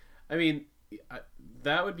 I mean,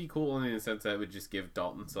 That would be cool in the sense that it would just give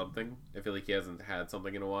Dalton something. I feel like he hasn't had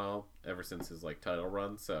something in a while ever since his like title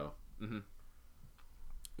run. So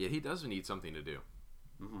Yeah, he does need something to do.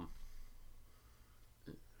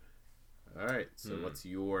 All right. So what's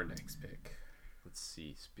your next pick? Let's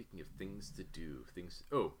see. Speaking of things to do,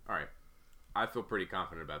 Oh, all right. I feel pretty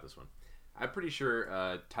confident about this one. I'm pretty sure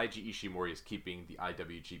Taiji Ishimori is keeping the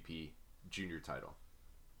IWGP Junior title.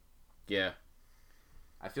 Yeah.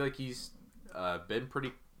 I feel like he's been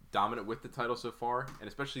pretty dominant with the title so far, and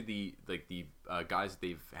especially the guys that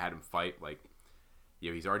they've had him fight. Like,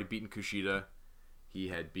 he's already beaten Kushida. He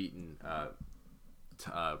had beaten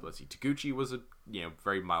Taguchi was a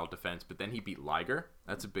very mild defense, but then he beat Liger.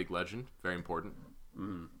 That's a big legend, very important.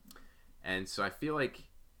 And so I feel like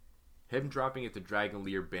him dropping it to Dragon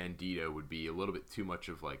Lee or Bandito would be a little bit too much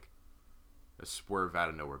of like a swerve out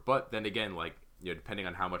of nowhere. But then again, like, depending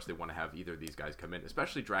on how much they want to have either of these guys come in,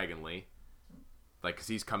 especially Dragon Lee, like, because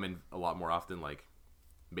he's come in a lot more often, like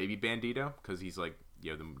maybe Bandito, because he's like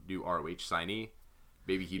the new ROH signee.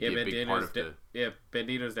 Maybe he'd be a big part of the...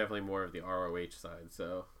 Bandito's definitely more of the ROH side,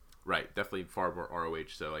 so... Right, definitely far more ROH,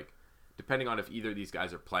 so, like, depending on if either of these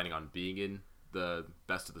guys are planning on being in the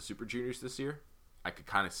Best of the Super Juniors this year, I could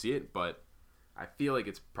kind of see it, but I feel like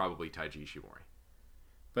it's probably Taiji Ishimori.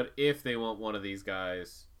 But if they want one of these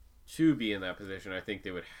guys to be in that position, I think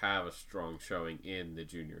they would have a strong showing in the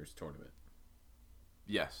Juniors tournament.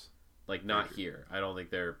 Yes. Like, not here. I don't think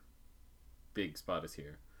their big spot is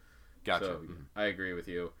here. Gotcha. So, I agree with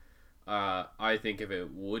you. I think if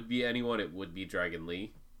it would be anyone, it would be Dragon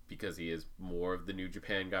Lee, because he is more of the New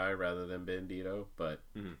Japan guy rather than Bandito, but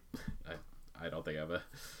I don't think I have a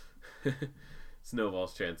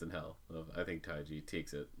snowball's chance in hell. I think Taiji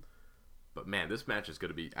takes it. But man, this match is going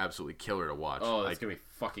to be absolutely killer to watch. Oh, it's going to be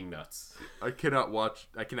fucking nuts. I cannot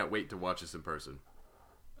wait to watch this in person.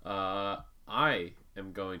 I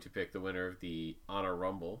am going to pick the winner of the Honor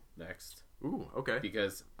Rumble next. Ooh, okay.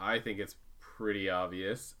 Because I think it's pretty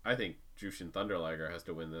obvious. I think Jushin Thunder Liger has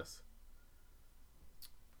to win this.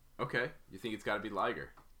 Okay. You think it's got to be Liger?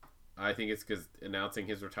 I think it's because announcing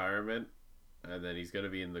his retirement, and then he's going to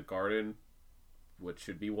be in the Garden, which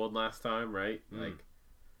should be one last time, right? Like,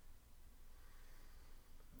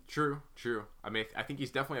 True. I mean, I think he's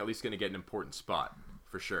definitely at least going to get an important spot,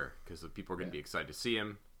 for sure, because the people are going to be excited to see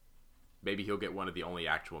him. Maybe he'll get one of the only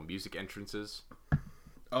actual music entrances.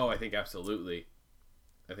 Oh, I think absolutely.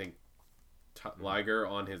 I think Liger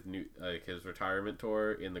on his his retirement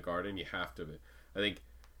tour in the Garden, you have to. I think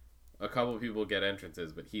a couple of people get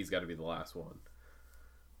entrances, but he's got to be the last one.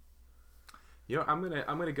 I'm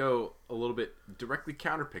gonna go a little bit directly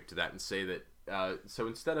counterpick to that and say that so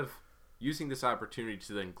instead of using this opportunity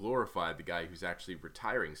to then glorify the guy who's actually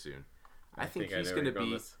retiring soon, I think he's gonna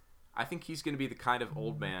be the kind of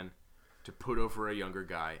old man to put over a younger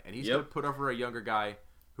guy, and he's gonna put over a younger guy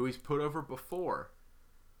who he's put over before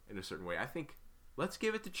in a certain way. I think let's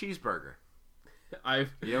give it to Cheeseburger.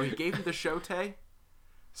 He gave him the Shotei,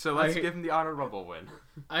 so let's give him the Honor Rumble win.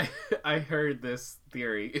 I heard this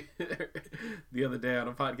theory the other day on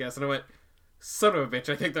a podcast, and I went, son of a bitch,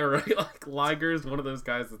 I think they're right. Like, Liger's one of those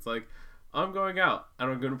guys that's like, I'm going out, and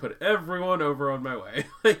I'm going to put everyone over on my way.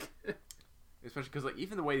 Like, especially because, like,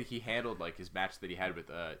 even the way that he handled, like, his match that he had with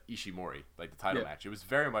Ishimori, like, the title match, it was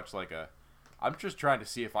very much like I'm just trying to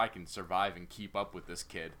see if I can survive and keep up with this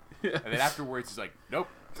kid. And then afterwards, he's like, nope.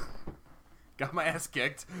 Got my ass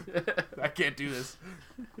kicked. I can't do this.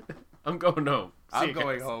 I'm going home. I'm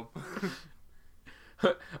going home.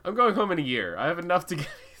 I'm going home in a year. I have enough to get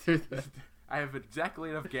me through this. I have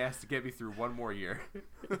exactly enough gas to get me through one more year.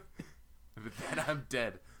 But then I'm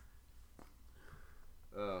dead.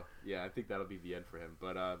 Yeah, I think that'll be the end for him.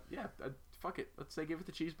 But fuck it. Let's say give it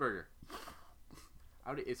the Cheeseburger.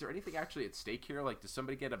 Is there anything actually at stake here? Like, does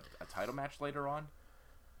somebody get a title match later on?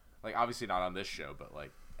 Like, obviously not on this show, but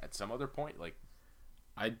like at some other point. Like,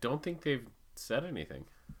 I don't think they've said anything.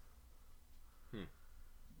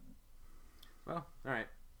 Well, all right.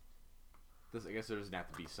 I guess there doesn't have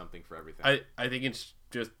to be something for everything. I think it's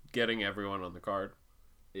just getting everyone on the card.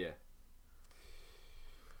 Yeah.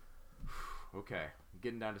 Okay,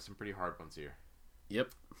 getting down to some pretty hard ones here. Yep.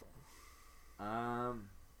 All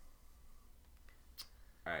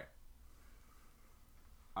right.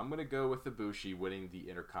 I'm gonna go with Ibushi winning the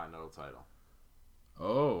Intercontinental title.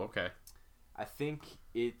 Oh, okay. I think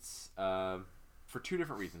it's for two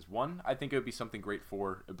different reasons. One, I think it would be something great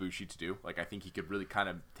for Ibushi to do. Like, I think he could really kind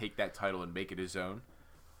of take that title and make it his own,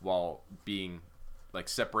 while being like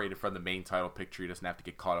separated from the main title picture. He doesn't have to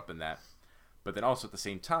get caught up in that. But then also at the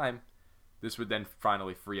same time, this would then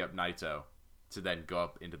finally free up Naito to then go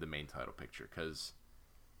up into the main title picture, because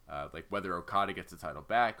like whether Okada gets the title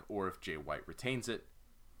back or if Jay White retains it.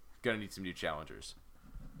 Gonna need some new challengers.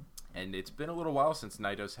 And it's been a little while since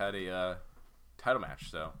Naito's had a title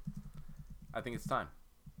match, so I think it's time.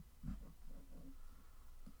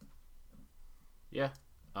 Yeah.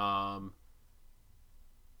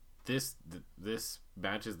 This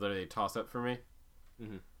match is literally a toss-up for me.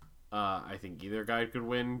 Mm-hmm. I think either guy could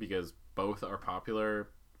win because both are popular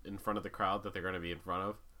in front of the crowd that they're going to be in front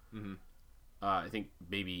of. Mm-hmm. I think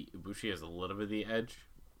maybe Ibushi has a little bit of the edge,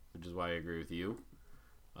 which is why I agree with you.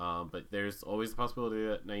 But there's always the possibility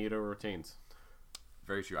that Naito retains.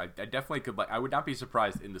 Very true. I definitely could. I would not be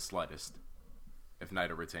surprised in the slightest if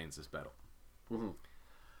Naito retains this battle. Mm-hmm.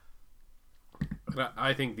 But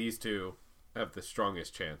I think these two have the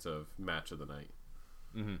strongest chance of match of the night.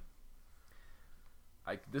 Mm-hmm.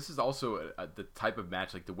 This is also the type of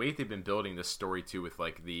match, like the way they've been building this story too, with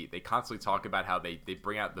like they constantly talk about how they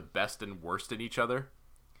bring out the best and worst in each other.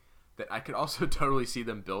 That I could also totally see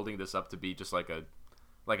them building this up to be just like a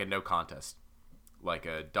no contest, like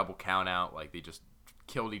a double count out. Like they just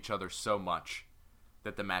killed each other so much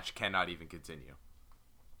that the match cannot even continue.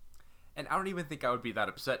 And I don't even think I would be that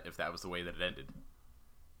upset if that was the way that it ended.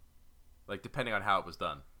 Like, depending on how it was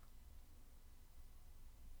done.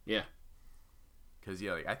 Yeah. Because,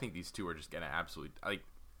 yeah, like, I think these two are just going to absolutely... Like,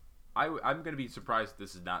 I'm going to be surprised if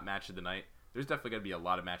this is not match of the night. There's definitely going to be a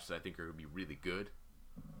lot of matches I think are going to be really good.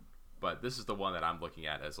 But this is the one that I'm looking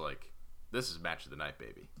at as, like, this is match of the night,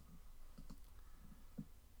 baby.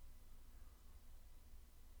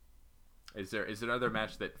 Is there another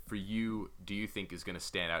match that, for you, do you think is going to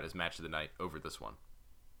stand out as match of the night over this one?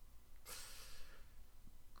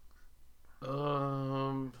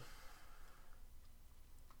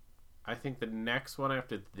 I think the next one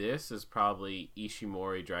after this is probably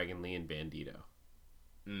Ishimori, Dragon Lee, and Bandito.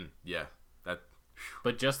 Yeah.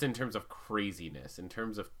 But just in terms of craziness, in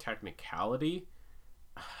terms of technicality,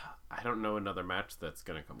 I don't know another match that's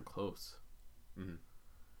going to come close. Mm-hmm.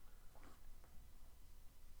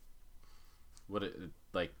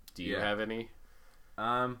 Do you have any?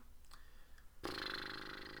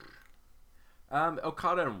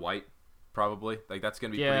 Okada and White, probably. Like, that's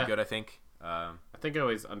going to be pretty good, I think. I think I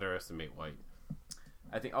always underestimate White.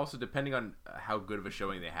 I think also, depending on how good of a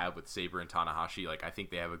showing they have with Sabre and Tanahashi, like, I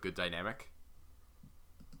think they have a good dynamic.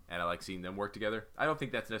 And I like seeing them work together. I don't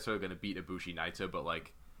think that's necessarily going to beat Ibushi Naito, but,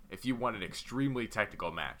 like, if you want an extremely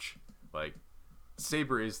technical match, like,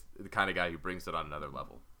 Sabre is the kind of guy who brings it on another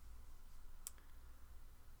level.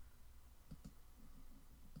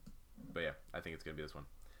 But yeah, I think it's going to be this one.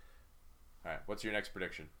 All right, what's your next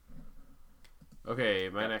prediction? Okay,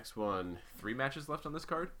 my next one. 3 matches left on this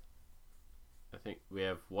card? I think we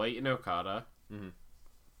have White and Okada. Mm-hmm.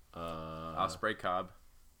 Ospreay Cobb.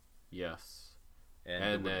 Yes.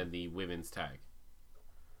 And then the women's tag.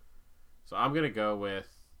 So I'm going to go with...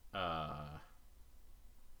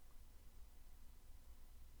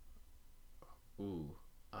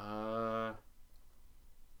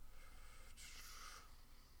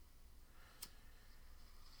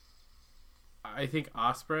 I think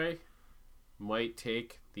Ospreay might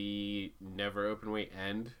take the Never Openweight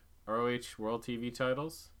and ROH World TV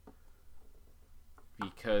titles,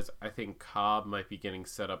 because I think Cobb might be getting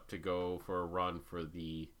set up to go for a run for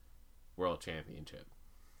the World Championship.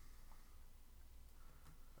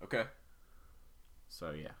 Okay.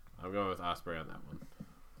 So yeah, I'm going with Ospreay on that one.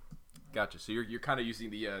 Gotcha. So you're kind of using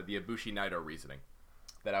the Ibushi Naito reasoning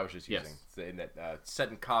that I was just using, saying that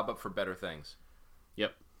setting Cobb up for better things.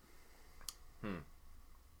 Yep.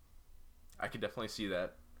 I could definitely see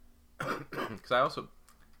that, because I also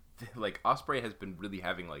like Ospreay has been really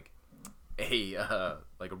having like a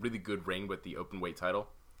really good reign with the open weight title.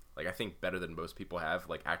 Like, I think better than most people have,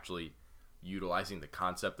 like, actually utilizing the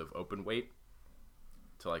concept of open weight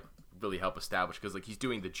to like really help establish, because like he's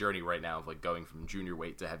doing the journey right now of like going from junior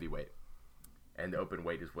weight to heavyweight, and the open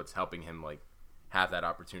weight is what's helping him like have that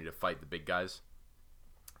opportunity to fight the big guys.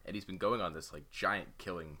 And he's been going on this like giant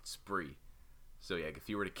killing spree. So yeah, if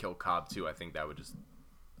he were to kill Cobb too, I think that would just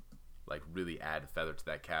like really add a feather to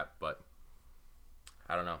that cap. But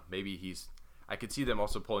I don't know. Maybe I could see them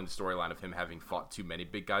also pulling the storyline of him having fought too many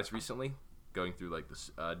big guys recently, going through like this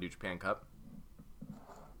New Japan Cup,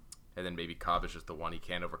 and then maybe Cobb is just the one he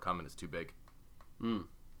can't overcome and is too big.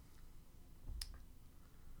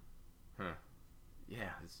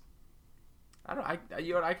 Yeah.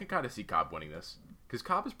 I could kind of see Cobb winning this, because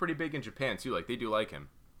Cobb is pretty big in Japan too. Like, they do like him.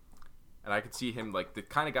 And I could see him, like, the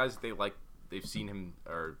kind of guys that they've seen him,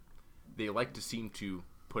 or they like to seem to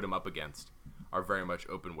put him up against, are very much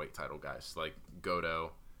open weight title guys. Like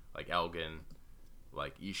Goto, like Elgin,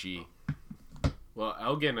 like Ishii. Well,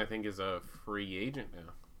 Elgin, I think, is a free agent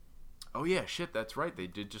now. Oh yeah, shit, that's right. They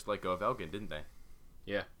did just let go of Elgin, didn't they?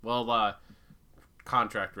 Yeah. Well,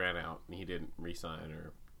 contract ran out and he didn't re-sign,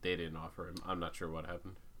 or they didn't offer him. I'm not sure what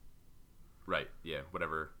happened. Right. Yeah.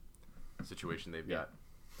 Whatever situation they've got.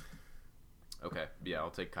 Okay. Yeah,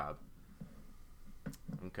 I'll take Cobb.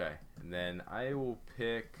 Okay, and then I will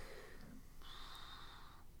pick.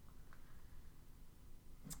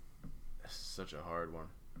 This is such a hard one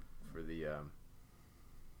for the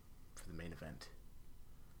main event,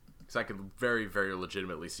 because I could very, very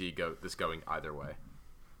legitimately see this going either way.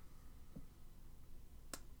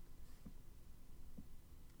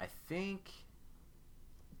 I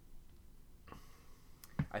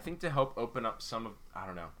think to help open up some of, I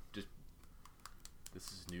don't know, just this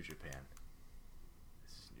is New Japan.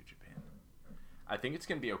 I think it's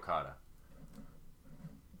going to be Okada.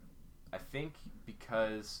 I think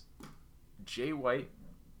because Jay White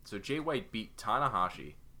beat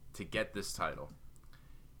Tanahashi to get this title.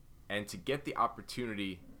 And to get the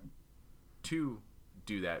opportunity to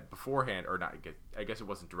do that beforehand, or not, I guess it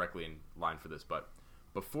wasn't directly in line for this, but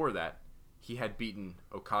before that, he had beaten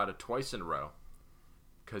Okada twice in a row,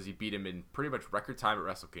 because he beat him in pretty much record time at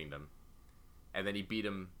Wrestle Kingdom, and then he beat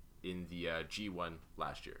him in the G1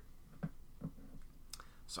 last year.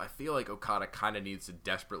 So I feel like Okada kind of needs to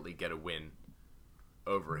desperately get a win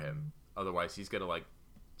over him. Otherwise, he's going to,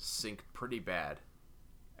 sink pretty bad.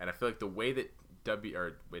 And I feel like the way that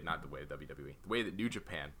WWE, the way that New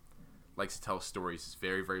Japan likes to tell stories is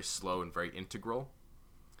very, very slow and very integral.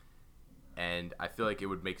 And I feel like it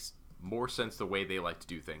would make more sense the way they like to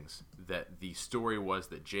do things. That the story was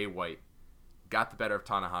that Jay White got the better of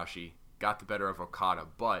Tanahashi, got the better of Okada,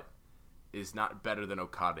 but is not better than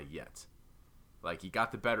Okada yet. He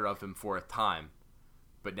got the better of him for a time,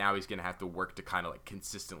 but now he's going to have to work to kind of,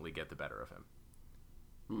 consistently get the better of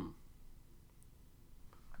him.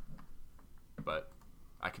 But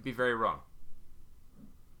I could be very wrong.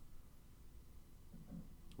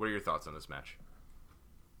 What are your thoughts on this match?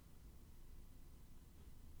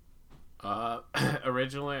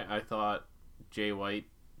 Originally, I thought Jay White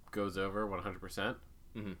goes over 100%.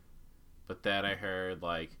 Mm-hmm. But then I heard,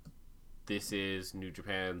 this is New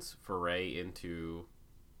Japan's foray into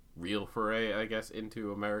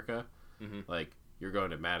into America. Mm-hmm. You're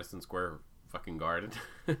going to Madison Square fucking Garden.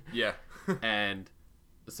 Yeah. And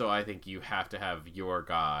so I think you have to have your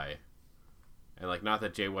guy. And, not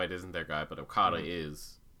that Jay White isn't their guy, but Okada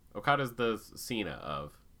is. Okada's the Cena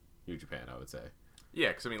of New Japan, I would say. Yeah,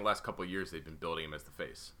 because, the last couple of years they've been building him as the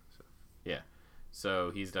face. So. Yeah.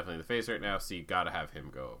 So he's definitely the face right now, so you got to have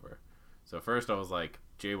him go over. So first I was like,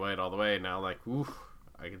 Jay White all the way. Now oof,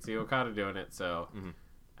 I can see Okada doing it. So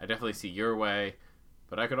I definitely see your way.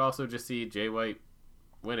 But I could also just see Jay White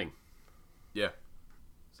winning. Yeah.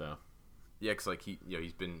 So. Yeah, because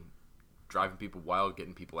he's been driving people wild,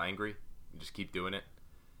 getting people angry. You just keep doing it.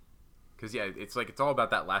 Because, yeah, it's all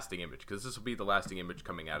about that lasting image. Because this will be the lasting image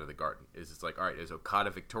coming out of the Garden. It's all right, is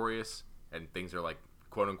Okada victorious and things are,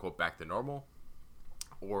 quote-unquote, back to normal?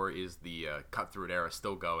 Or is the Cutthroat era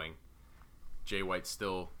still going? Jay White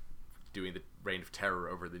still doing the reign of terror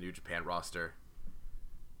over the New Japan roster?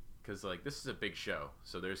 Because, this is a big show.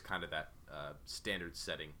 So there's kind of that standard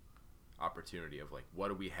setting opportunity of, what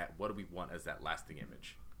do we want as that lasting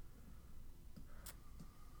image?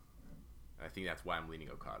 And I think that's why I'm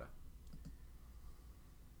leaning Okada.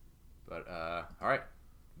 But, all right.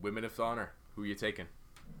 Women of Honor. Who are you taking?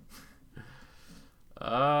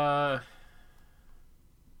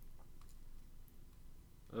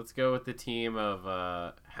 Let's go with the team of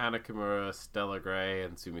Hana Kimura, Stella Gray,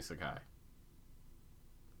 and Sumi Sakai.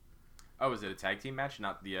 Oh, is it a tag team match?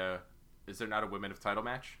 Not the. Is there not a Women of Title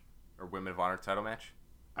match or Women of Honor title match?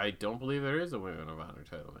 I don't believe there is a Women of Honor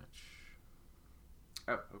title match.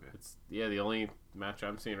 Oh, okay. It's the only match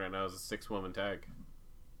I'm seeing right now is a 6-woman tag.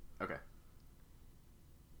 Okay.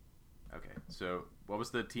 Okay. So, what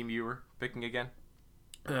was the team you were picking again?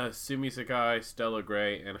 Sumi Sakai, Stella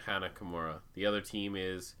Gray, and Hana Kimura. The other team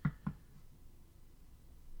is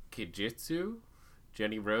Kijitsu,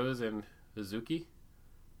 Jenny Rose, and Hazuki.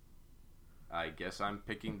 I guess I'm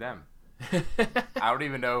picking them. I don't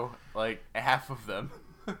even know, half of them.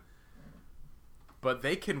 But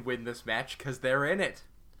they can win this match because they're in it.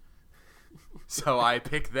 So I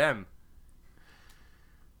pick them.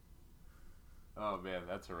 Oh, man,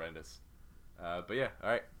 that's horrendous. But yeah, all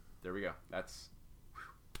right. There we go. That's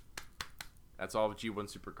all of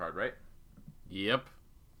G1 Supercard, right? Yep.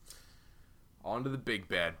 On to the big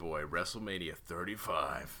bad boy, WrestleMania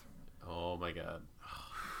 35. Oh, my God.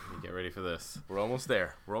 Get ready for this. We're almost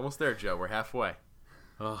there. We're almost there, Joe. We're halfway.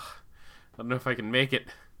 Oh, I don't know if I can make it.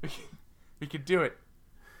 We can do it.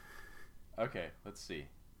 Okay, let's see.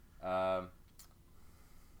 What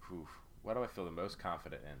do I feel the most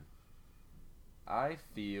confident in? I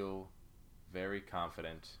feel very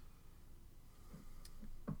confident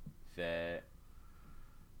that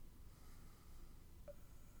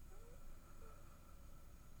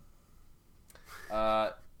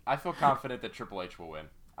I feel confident that Triple H will win.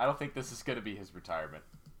 I don't think this is going to be his retirement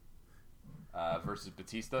versus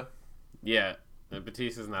Batista. Yeah,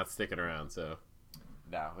 Batista's not sticking around, so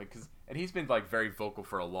No, and he's been like very vocal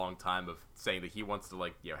for a long time of saying that he wants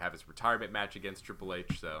to have his retirement match against Triple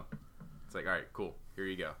H. So it's like, all right, cool, here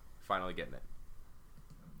you go, finally getting it.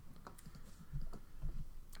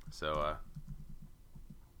 So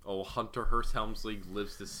old Hunter Hearst Helmsley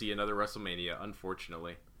lives to see another WrestleMania.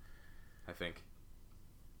 Unfortunately, I think.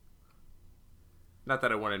 Not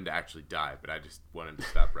that I want him to actually die, but I just want him to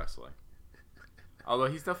stop wrestling. Although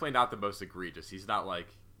he's definitely not the most egregious. He's not like,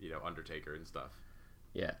 Undertaker and stuff.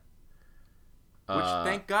 yeah. Which,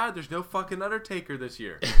 thank God, there's no fucking Undertaker this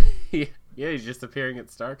year. Yeah, he's just appearing at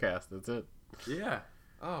StarCast. That's it. Yeah.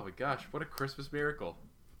 Oh my gosh, what a Christmas miracle.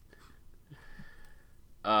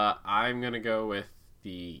 I'm gonna go with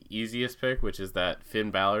the easiest pick, which is that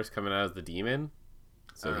Finn Balor's coming out as the Demon,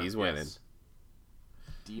 so he's winning. Yes.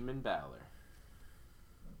 Demon Balor.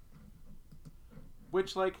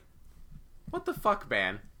 Which, what the fuck,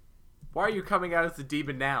 man? Why are you coming out as the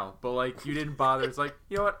Demon now? But, you didn't bother. It's like,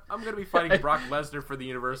 you know what? I'm going to be fighting Brock Lesnar for the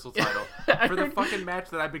Universal title. For the fucking match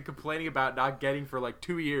that I've been complaining about not getting for,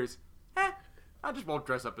 2 years. I just won't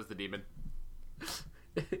dress up as the Demon.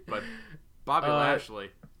 But Bobby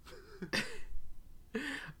Lashley.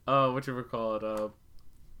 Whatchamacallit?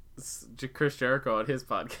 Chris Jericho on his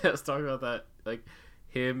podcast talking about that,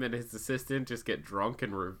 him and his assistant just get drunk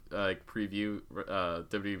and preview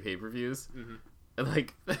WWE pay-per-views. Mm-hmm.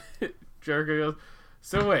 And Jericho goes,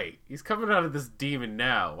 so wait, he's coming out of this Demon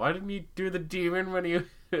now. Why didn't he do the Demon when he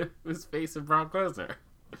was facing Brock Lesnar?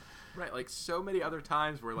 Right, so many other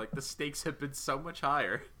times where the stakes have been so much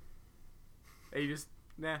higher. And you just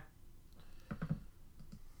nah.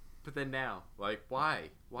 But then now, why?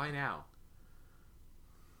 Why now?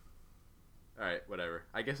 Alright, whatever.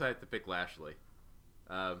 I guess I have to pick Lashley.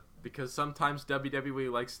 Because sometimes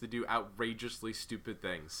WWE likes to do outrageously stupid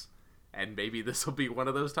things. And maybe this will be one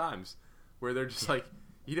of those times where they're just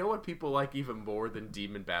you know what people like even more than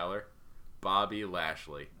Demon Balor? Bobby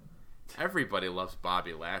Lashley. Everybody loves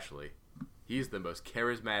Bobby Lashley. He's the most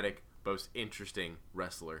charismatic, most interesting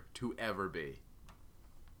wrestler to ever be.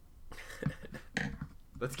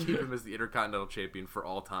 Let's keep him as the Intercontinental Champion for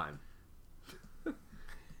all time.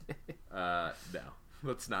 No,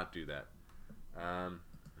 let's not do that.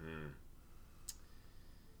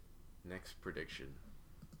 Next prediction.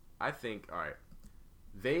 I think, alright,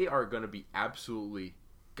 they are going to be absolutely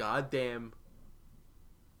goddamn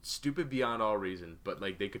stupid beyond all reason, but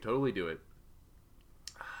they could totally do it.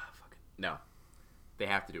 No. They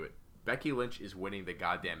have to do it. Becky Lynch is winning the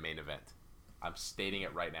goddamn main event. I'm stating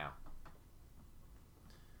it right now.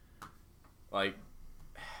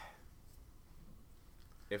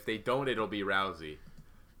 If they don't, it'll be Rousey.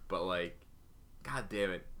 But god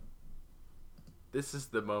damn it. This is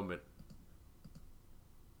the moment.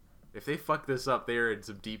 If they fuck this up, they're in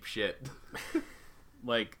some deep shit.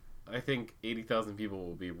 I think 80,000 people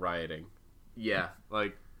will be rioting. Yeah, oh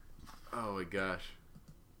my gosh.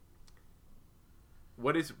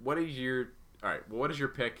 What is your what is your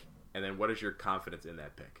pick, and then what is your confidence in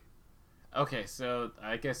that pick? Okay, so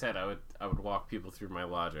like I said, I would walk people through my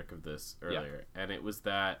logic of this earlier, and it was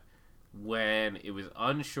that when it was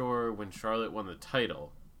unsure when Charlotte won the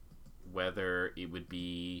title, whether it would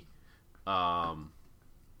be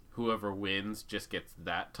whoever wins just gets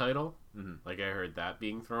that title. Mm-hmm. I heard that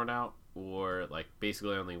being thrown out, or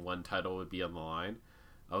basically only one title would be on the line.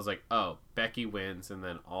 I was like, oh, Becky wins, and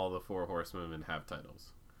then all the 4 horsewomen have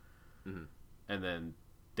titles. Mm-hmm. And then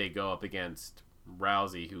they go up against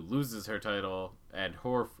Rousey, who loses her title, and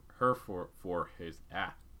her 4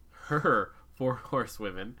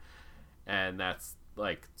 horsewomen, and that's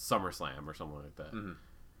SummerSlam or something like that. Mm-hmm.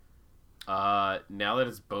 Now that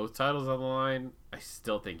it's both titles on the line, I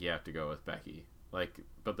still think you have to go with Becky.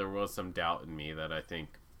 But there was some doubt in me that I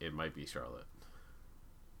think it might be Charlotte.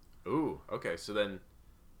 Ooh, okay. So then,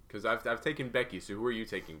 because I've taken Becky. So who are you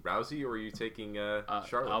taking, Rousey, or are you taking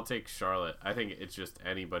Charlotte? I'll take Charlotte. I think it's just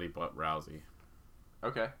anybody but Rousey.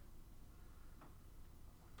 Okay.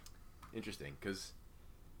 Interesting, because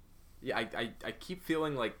I keep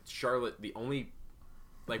feeling like Charlotte, the only,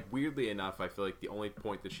 weirdly enough, I feel like the only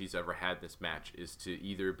point that she's ever had in this match is to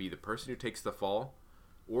either be the person who takes the fall,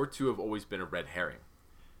 or to have always been a red herring.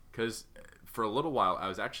 Because for a little while, I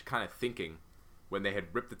was actually kind of thinking when they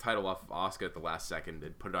had ripped the title off of Asuka at the last second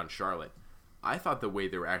and put it on Charlotte, I thought the way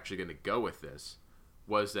they were actually going to go with this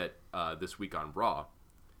was that this week on Raw,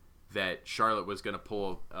 that Charlotte was going to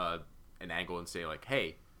pull an angle and say, like,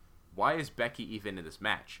 hey, why is Becky even in this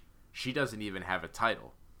match? She doesn't even have a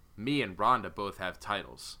title. Me and Ronda both have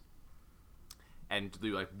titles. And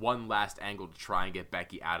do, like, one last angle to try and get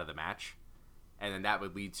Becky out of the match. And then that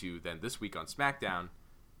would lead to, then this week on SmackDown,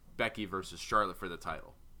 Becky versus Charlotte for the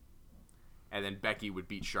title. And then Becky would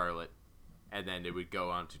beat Charlotte, and then it would go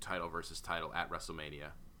on to title versus title at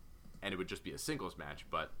WrestleMania. And it would just be a singles match,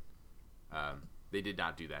 but they did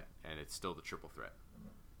not do that, and it's still the triple threat.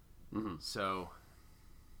 Mm-hmm. So,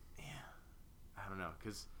 yeah, I don't know,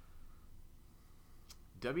 because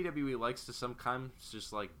WWE likes to sometimes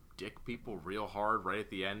just, like, dick people real hard right at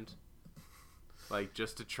the end. Like,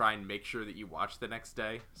 just to try and make sure that you watch the next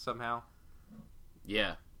day somehow.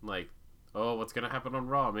 Yeah, like, oh, what's going to happen on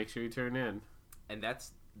Raw? Make sure you turn in. And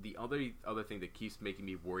that's the other thing that keeps making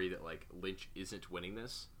me worry that, like, Lynch isn't winning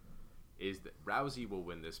this, is that Rousey will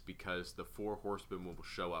win this because the Four Horsemen will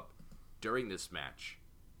show up during this match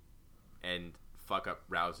and fuck up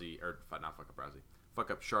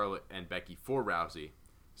Charlotte and Becky for Rousey,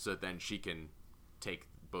 so that then she can take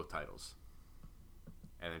both titles.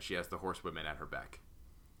 And then she has the Horsewomen at her back.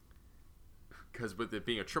 Because with it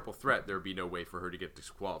being a triple threat, there would be no way for her to get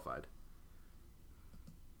disqualified.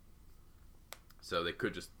 So they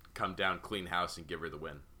could just come down, clean house, and give her the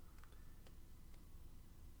win.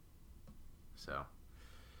 So,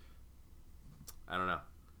 I don't know.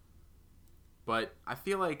 But I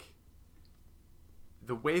feel like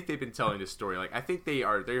the way they've been telling this story, like, I think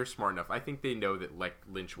they're smart enough. I think they know that, like,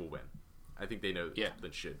 Lynch will win. I think they know that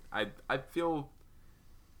Lynch should. I feel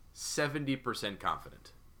 70%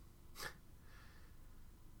 confident.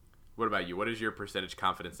 What about you? What is your percentage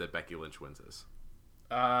confidence that Becky Lynch wins this?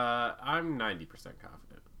 I'm 90%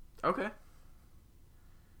 confident. Okay.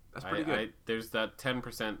 That's pretty good. There's that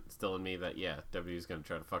 10% still in me that, WWE's going to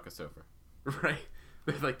try to fuck us over. Right.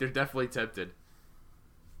 Like, they're definitely tempted.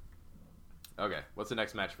 Okay, what's the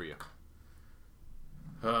next match for you?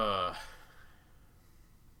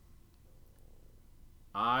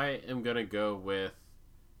 I am going to go with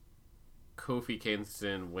Kofi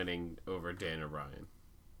Kingston winning over Daniel Bryan.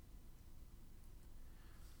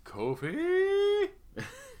 Kofi?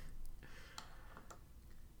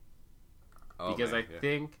 Because I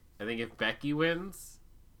think if Becky wins,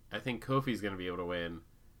 I think Kofi's going to be able to win.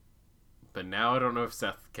 But now I don't know if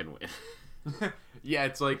Seth can win. Yeah,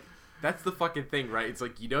 it's like, that's the fucking thing, right? It's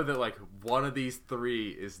like, you know that, like, one of these three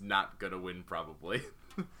is not going to win, probably.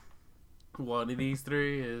 One of these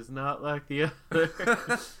three is not like the other.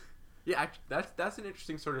 Yeah, that's an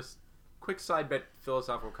interesting sort of quick side bet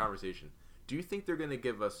philosophical conversation. Do you think they're going to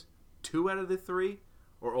give us 2 out of the 3,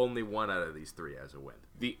 or only 1 out of these 3 as a win?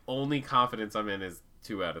 The only confidence I'm in is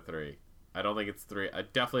 2 out of 3. I don't think it's 3. I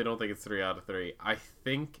definitely don't think it's 3 out of 3. I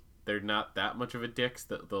think they're not that much of a dicks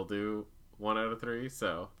that they'll do 1 out of 3.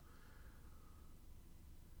 So,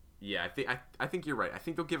 yeah, I think you're right. I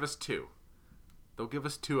think they'll give us 2. They'll give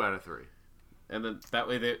us 2 out of 3. And then that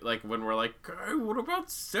way, they, like, when we're like, hey, what about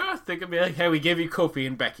Seth? They can be like, hey, we gave you Kofi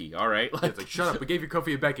and Becky, all right? Like, it's like, shut up, we gave you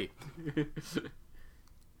Kofi and Becky.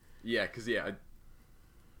 Yeah, because, I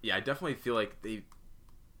definitely feel like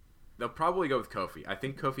they'll probably go with Kofi. I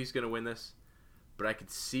think Kofi's going to win this, but I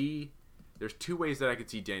could see, there's 2 ways that I could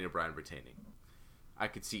see Daniel Bryan retaining. I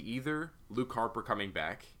could see either Luke Harper coming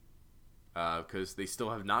back, because they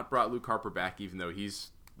still have not brought Luke Harper back, even though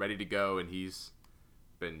he's ready to go and he's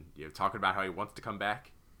been talking about how he wants to come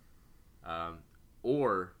back,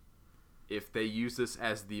 or if they use this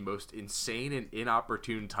as the most insane and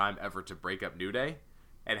inopportune time ever to break up New Day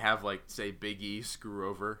and have, like, say, Big E screw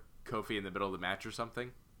over Kofi in the middle of the match or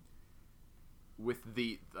something. With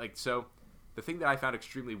the, like, so the thing that I found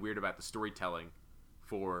extremely weird about the storytelling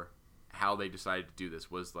for how they decided to do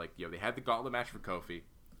this was, like, they had the gauntlet match for Kofi,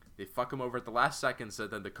 they fuck him over at the last second, so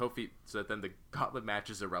that then the gauntlet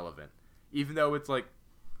match is irrelevant, even though it's like,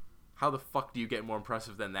 how the fuck do you get more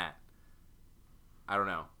impressive than that? I don't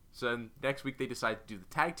know. So then next week they decide to do the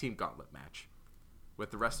tag team gauntlet match with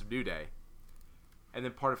the rest of New Day. And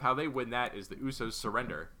then part of how they win that is the Usos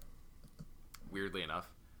surrender. Weirdly enough.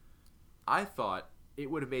 I thought it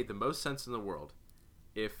would have made the most sense in the world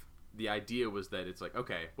if the idea was that it's like,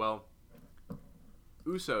 okay, well,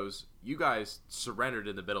 Usos, you guys surrendered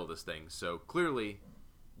in the middle of this thing, so clearly,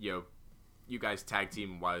 you guys tag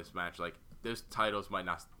team wise match, like, those titles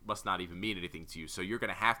must not even mean anything to you, so you're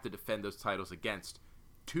going to have to defend those titles against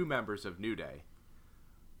 2 members of New Day.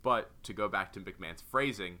 But to go back to McMahon's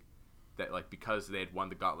phrasing, that, like, because they had won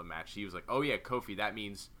the gauntlet match, he was like, oh yeah, Kofi, that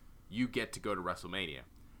means you get to go to WrestleMania.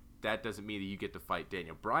 That doesn't mean that you get to fight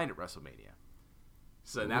Daniel Bryan at WrestleMania.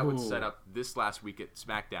 So that would set up this last week at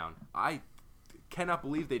SmackDown. I cannot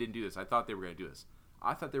believe they didn't do this. I thought they were going to do this.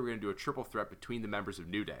 I thought they were going to do a triple threat between the members of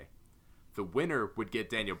New Day. The winner would get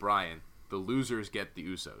Daniel Bryan. The losers get the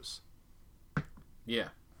Usos. Yeah.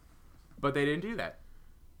 But they didn't do that.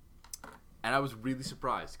 And I was really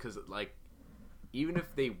surprised because, like, even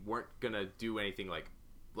if they weren't going to do anything like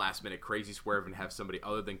last-minute crazy swerve and have somebody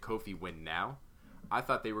other than Kofi win now, I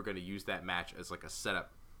thought they were going to use that match as, like, a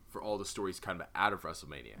setup for all the stories kind of out of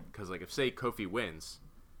WrestleMania. Because, like, if, say, Kofi wins,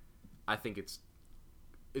 I think it's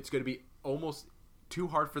going to be almost too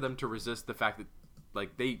hard for them to resist the fact that,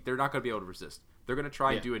 like, they're not going to be able to resist. They're going to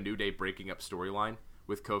try and do a New Day breaking up storyline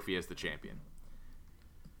with Kofi as the champion.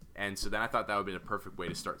 And so then I thought that would have been a perfect way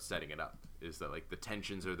to start setting it up, is that, like, the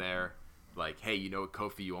tensions are there. Like, hey, you know what,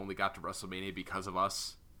 Kofi, you only got to WrestleMania because of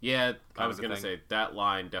us. Yeah, I was going to say, that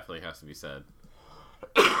line definitely has to be said.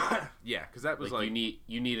 Yeah, because that was like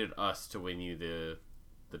you needed us to win you the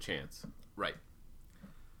chance. Right.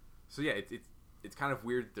 So yeah, it's kind of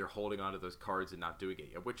weird they're holding on to those cards and not doing it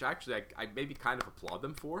yet, which actually I maybe kind of applaud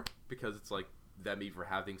them for, because it's like them either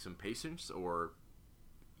having some patience or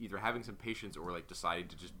like deciding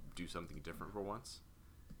to just do something different for once.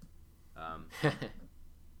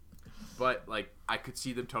 But like I could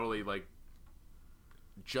see them totally like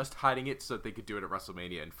just hiding it so that they could do it at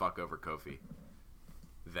WrestleMania and fuck over Kofi.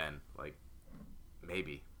 Then, like,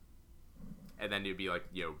 maybe. And then it'd be like,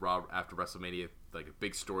 you know, Raw after WrestleMania, like a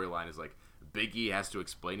big storyline is like Big E has to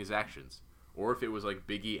explain his actions. Or if it was like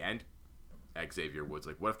Big E and Xavier Woods,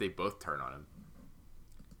 like what if they both turn on him?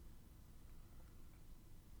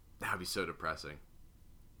 That would be so depressing.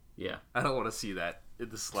 Yeah. I don't want to see that in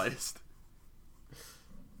the slightest.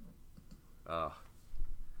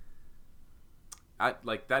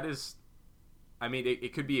 That is, I mean,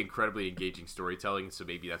 it could be incredibly engaging storytelling, so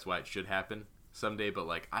maybe that's why it should happen someday, but,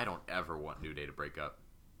 like, I don't ever want New Day to break up.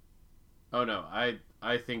 Oh, no, I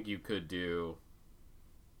think you could do,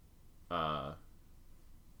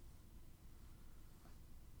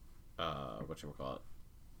 whatchamacallit?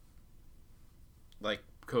 Like,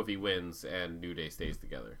 Kofi wins and New Day stays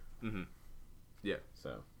together. Mm-hmm. Yeah.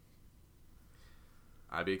 So.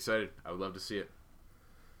 I'd be excited. I would love to see it.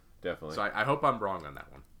 Definitely. So I hope I'm wrong on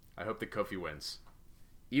that one. I hope that Kofi wins.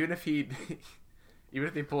 Even if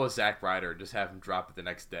they pull a Zack Ryder and just have him drop it the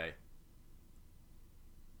next day.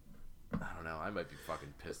 I don't know. I might be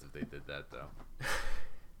fucking pissed if they did that, though.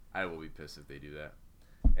 I will be pissed if they do that.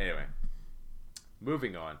 Anyway.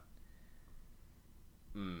 Moving on.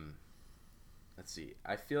 Let's see.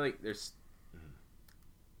 I feel like there's...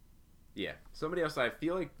 Yeah. Somebody else I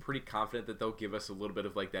feel like pretty confident that they'll give us a little bit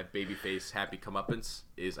of like that babyface happy comeuppance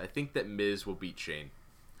is I think that Miz will beat Shane.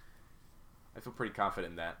 I feel pretty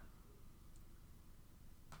confident in that.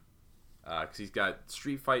 Because he's got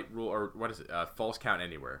street fight rule, or what is it? False count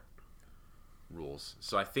anywhere rules.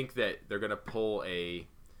 So I think that they're going to pull a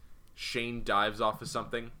Shane dives off of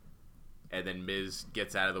something, and then Miz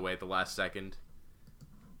gets out of the way at the last second.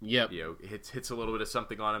 Yep. You know, hits a little bit of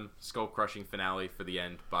something on him, skull-crushing finale for the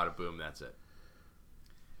end, bada boom, that's it.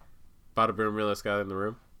 Bada boom, realest guy in the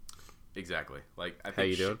room. Exactly. Like I think How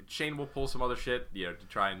you doing? Shane will pull some other shit, you know, to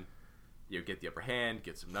try and get the upper hand,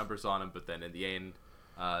 get some numbers on him, but then in the end,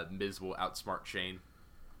 Miz will outsmart Shane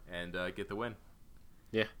and get the win.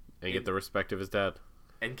 Yeah, and get the respect of his dad.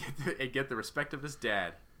 And get the respect of his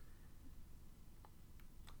dad.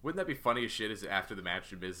 Wouldn't that be funny as shit? Is after the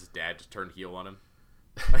match, Miz's dad just turned heel on him?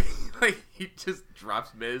 like he just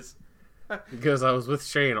drops Miz because I was with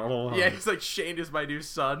Shane all along. Yeah, he's like, Shane is my new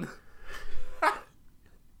son.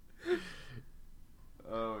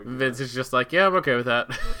 Oh my God. Vince is just like, yeah, I'm okay with that.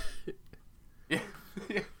 Yeah.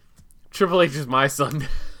 Triple H is my son.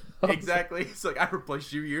 Exactly. It's like, I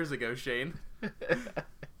replaced you years ago, Shane.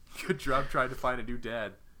 Good job trying to find a new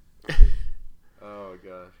dad. Oh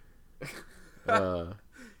gosh.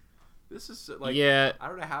 This is like, yeah. I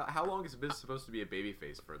don't know how long is Miz supposed to be a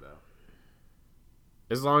babyface for though.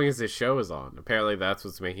 As long as his show is on. Apparently, that's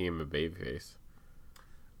what's making him a babyface.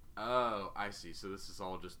 Oh, I see. So this is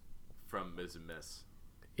all just from Miz and Miss.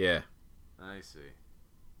 Yeah. I see.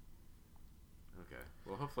 Okay.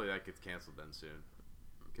 Well, hopefully that gets canceled then soon.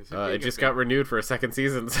 It just got renewed for a second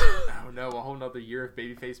season. Oh no, a whole nother year of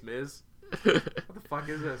babyface Miz? What the fuck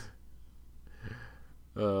is this?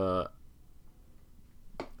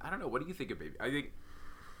 I don't know. What do you think of Baby?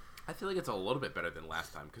 I feel like it's a little bit better than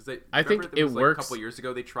last time because I think it works. A couple years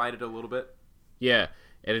ago they tried it a little bit. Yeah,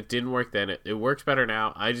 and it didn't work then. It works better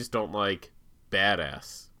now. I just don't like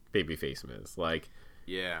badass babyface Miz. Like,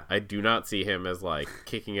 Yeah. I do not see him as like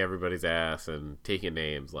kicking everybody's ass and taking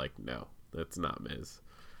names. Like, no, that's not Miz.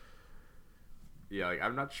 Yeah, like,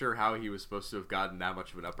 I'm not sure how he was supposed to have gotten that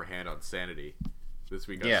much of an upper hand on Sanity this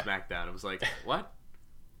week on Yeah. SmackDown. It was like, what?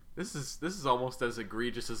 This is almost as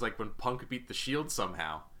egregious as like when Punk beat the Shield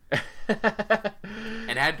somehow,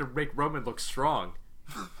 and had to make Roman look strong.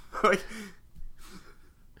 Like,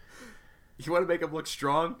 you want to make him look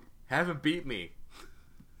strong? Have him beat me.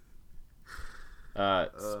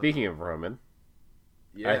 Speaking of Roman,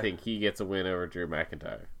 Yeah. I think he gets a win over Drew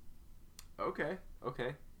McIntyre. Okay.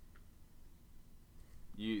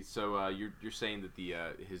 You're saying that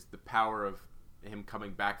the power of him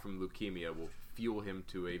coming back from leukemia will fuel him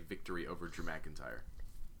to a victory over Drew McIntyre.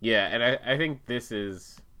 Yeah, and I think this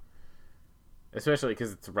is, especially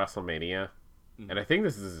because it's WrestleMania, and I think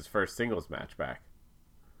this is his first singles match back.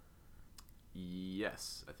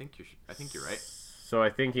 Yes, I think you're right. So I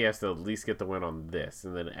think he has to at least get the win on this,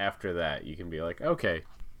 and then after that, you can be like, okay,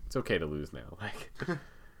 it's okay to lose now. Like,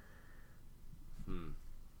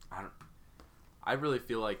 I really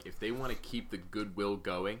feel like if they want to keep the goodwill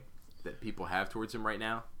going that people have towards him right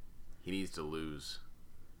now, he needs to lose.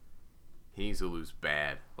 He needs to lose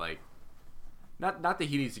bad. Like, not that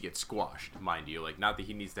he needs to get squashed, mind you. Like, not that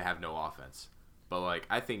he needs to have no offense, but like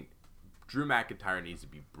I think Drew McIntyre needs to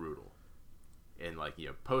be brutal, and like, you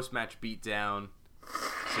know, post-match beatdown,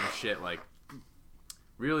 some shit, like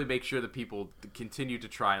really make sure that people continue to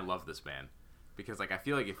try and love this man, because like I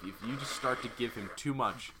feel like if you just start to give him too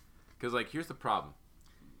much, because like here's the problem: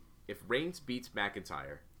 if Reigns beats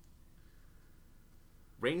McIntyre,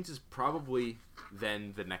 Reigns is probably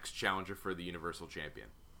then the next challenger for the Universal Champion,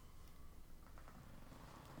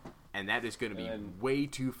 and that is going to be way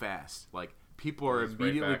too fast. Like, people are He's right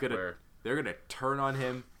immediately back gonna where- they're gonna turn on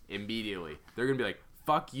him immediately. They're gonna be like,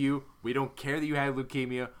 "Fuck you! We don't care that you had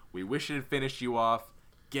leukemia. We wish it had finished you off.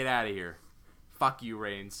 Get out of here. Fuck you,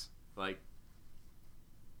 Reigns." Like,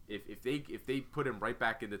 if they put him right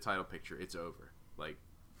back in the title picture, it's over. Like,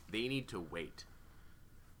 they need to wait.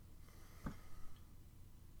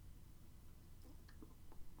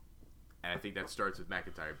 And I think that starts with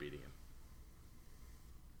McIntyre beating him.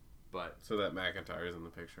 But so that McIntyre's in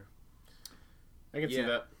the picture. I can see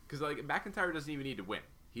that. because like McIntyre doesn't even need to win.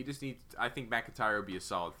 He just needs. I think McIntyre would be a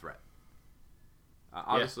solid threat.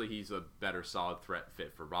 Obviously, he's a better solid threat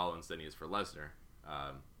fit for Rollins than he is for Lesnar.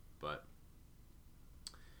 But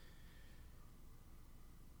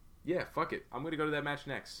yeah, fuck it. I'm gonna go to that match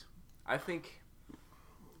next. I think,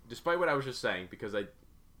 despite what I was just saying, because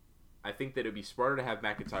I think that it'd be smarter to have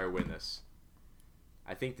McIntyre win this.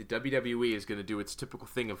 I think the WWE is going to do its typical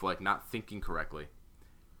thing of like not thinking correctly,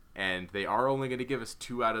 and they are only going to give us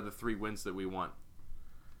 2 out of the 3 wins that we want.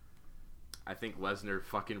 I think Lesnar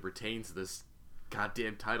fucking retains this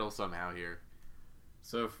goddamn title somehow here.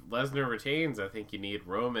 So if Lesnar retains, I think you need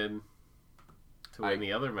Roman to win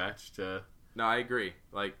the other match to. No, I agree.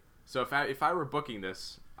 Like, so if I were booking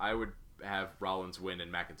this, I would have Rollins win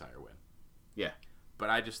and McIntyre win. Yeah. But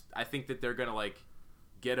I think that they're gonna like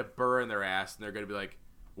get a burr in their ass, and they're gonna be like,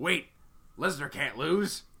 "Wait, Lesnar can't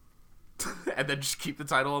lose," and then just keep the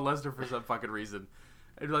title on Lesnar for some fucking reason.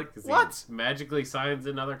 And be like, "What?" He magically signs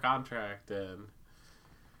another contract, and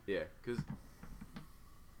Yeah, because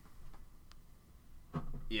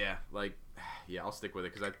I'll stick with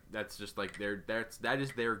it because that's just like that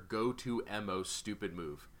is their go-to MO stupid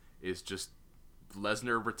move, is just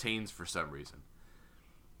Lesnar retains for some reason.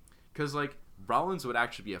 Because like Rollins would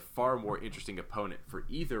actually be a far more interesting opponent for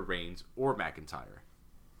either Reigns or McIntyre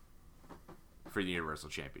for the Universal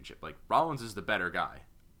Championship. Like, Rollins is the better guy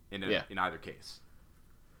in either case.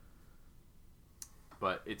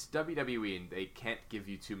 But it's WWE, and they can't give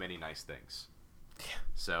you too many nice things. Yeah.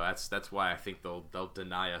 So that's why I think they'll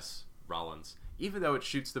deny us Rollins, even though it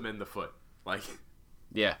shoots them in the foot. Like,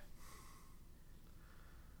 yeah.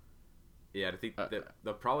 Yeah, I think that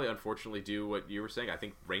they'll probably unfortunately do what you were saying. I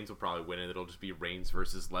think Reigns will probably win, and it'll just be Reigns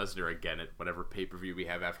versus Lesnar again at whatever pay-per-view we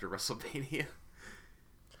have after WrestleMania.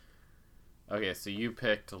 Okay, so you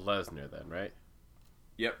picked Lesnar then, right?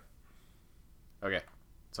 Yep. Okay,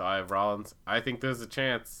 so I have Rollins. I think there's a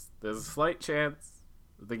slight chance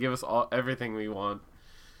that they give us everything we want.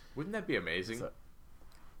 Wouldn't that be amazing?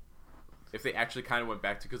 If they actually kind of went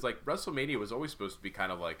back to, because like WrestleMania was always supposed to be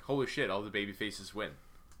kind of like, holy shit, all the baby faces win.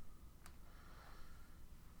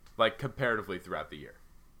 Like, comparatively throughout the year.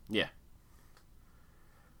 Yeah.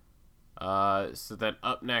 So then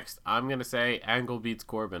up next, I'm going to say Angle beats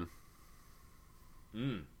Corbin.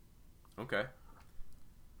 Okay.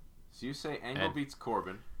 So you say Angle beats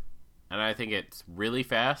Corbin. And I think it's really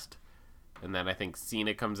fast. And then I think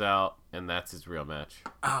Cena comes out and that's his real match.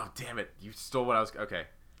 Oh, damn it. You stole what I was... Okay.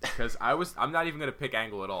 Because I'm not even going to pick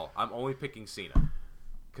Angle at all. I'm only picking Cena.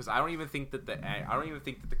 Because I don't even think that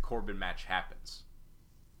the Corbin match happens.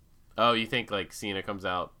 Oh, you think like Cena comes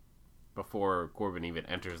out before Corbin even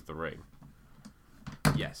enters the ring?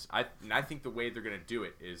 Yes. I think the way they're going to do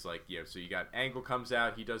it is like, so you got Angle comes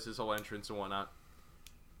out, he does his whole entrance and whatnot.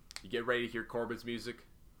 You get ready to hear Corbin's music,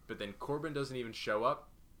 but then Corbin doesn't even show up,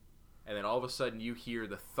 and then all of a sudden you hear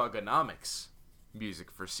the Thugonomics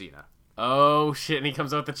music for Cena. Oh shit! And he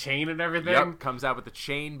comes out with the chain and everything. Yep, comes out with the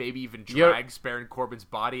chain, maybe even drags Baron Corbin's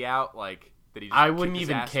body out, like that. I wouldn't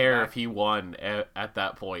even care if he won at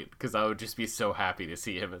that point, because I would just be so happy to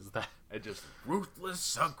see him as that. And just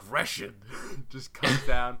ruthless aggression just comes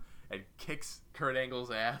down and kicks Kurt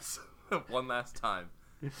Angle's ass one last time.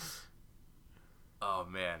 Oh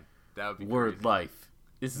man. That would be Word crazy. life.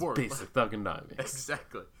 This is basic thugonomics.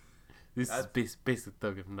 Exactly. This is basic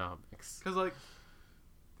thugonomics. Because, like,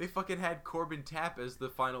 they fucking had Corbin tap as the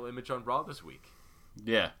final image on Raw this week.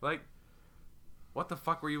 Yeah. Like, what the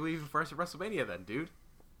fuck were you leaving for us at WrestleMania then, dude?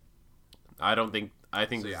 I think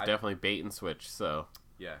this is definitely bait and switch, so.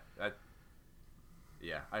 Yeah,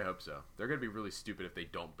 I hope so. They're going to be really stupid if they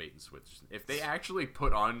don't bait and switch. If they actually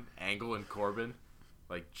put on Angle and Corbin,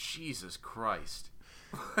 like, Jesus Christ.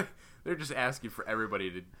 They're just asking for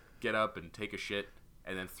everybody to get up and take a shit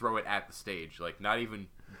and then throw it at the stage. Like, not even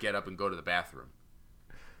get up and go to the bathroom.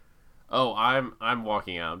 Oh, I'm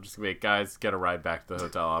walking out. I'm just gonna be like, guys, get a ride back to the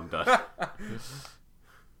hotel. I'm done.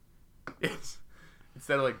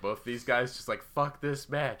 Instead of, like, both these guys just like, fuck this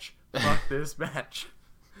match. Fuck this match.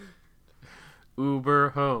 Uber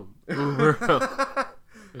home. Uber home.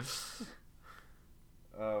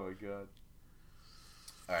 Oh, my God.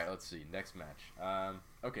 All right, let's see. Next match.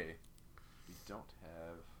 Okay. We don't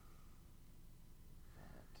have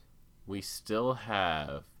that. We still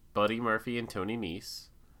have Buddy Murphy and Tony Nese.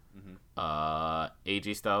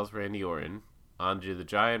 AJ Styles, Randy Orton. Andre the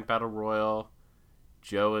Giant Battle Royal.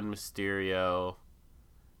 Joe and Mysterio.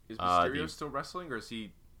 Is Mysterio still wrestling, or is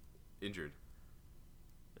he injured?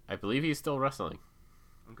 I believe he's still wrestling.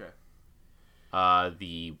 Okay.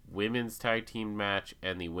 The women's tag team match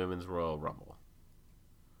and the women's Royal Rumble.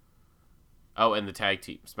 Oh, and the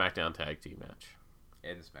SmackDown tag team match.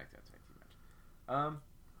 And the SmackDown tag team match.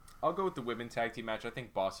 I'll go with the women's tag team match. I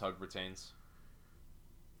think Boss Hug retains.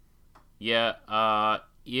 Yeah,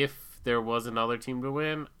 if there was another team to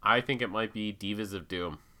win, I think it might be Divas of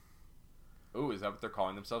Doom. Ooh, is that what they're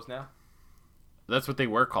calling themselves now? That's what they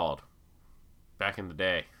were called back in the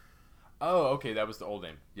day. Oh, okay, that was the old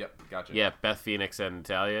name. Yep, gotcha. Yeah, Beth Phoenix and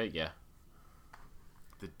Natalya, yeah.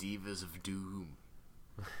 The Divas of Doom.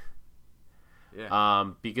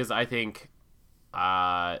 Yeah. Because I think,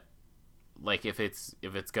 like if it's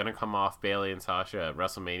gonna come off Bayley and Sasha at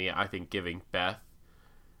WrestleMania, I think giving Beth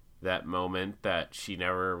that moment that she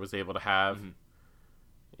never was able to have,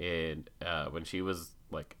 and when she was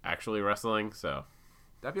like actually wrestling, so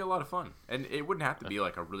that'd be a lot of fun, and it wouldn't have to be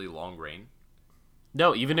like a really long reign.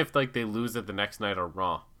 No, even if like they lose it the next night on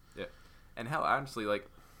Raw. Yeah, and hell, honestly, like,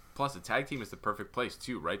 plus the tag team is the perfect place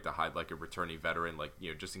too, right? To hide like a returning veteran, like,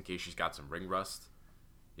 just in case she's got some ring rust.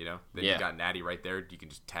 Then you got Natty right there. You can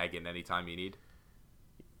just tag in anytime you need.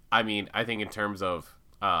 I mean, I think in terms of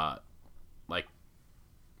like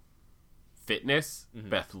fitness,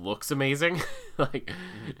 Beth looks amazing. Like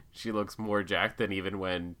she looks more jacked than even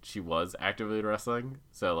when she was actively wrestling.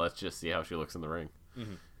 So let's just see how she looks in the ring.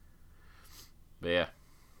 But yeah.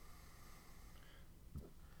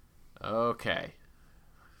 Okay.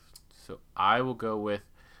 So I will go with.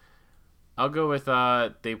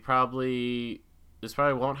 This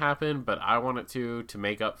probably won't happen, but I want it to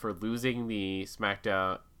make up for losing the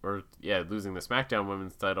SmackDown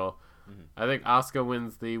women's title. I think Asuka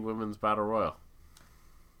wins the women's Battle Royal.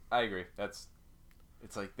 I agree. It's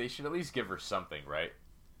like they should at least give her something, right?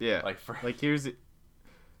 Yeah. Like here's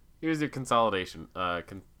your consolation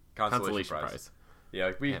consolation prize.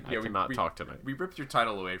 Yeah, like I cannot talk tonight. We ripped your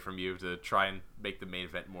title away from you to try and make the main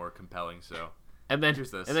event more compelling. So and then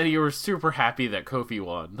here's this. And then you were super happy that Kofi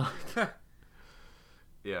won.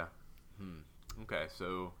 Yeah. Okay,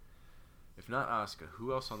 so if not Asuka,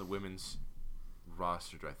 who else on the women's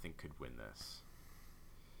roster do I think could win this?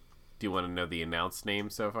 Do you want to know the announced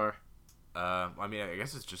names so far? I mean, I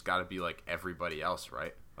guess it's just got to be like everybody else,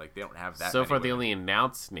 right? Like they don't have that. So many far, women. the only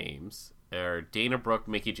announced names are Dana Brooke,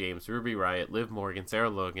 Mickie James, Ruby Riott, Liv Morgan, Sarah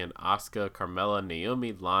Logan, Asuka, Carmella,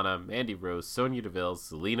 Naomi, Lana, Mandy Rose, Sonya Deville,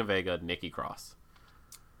 Zelina Vega, Nikki Cross.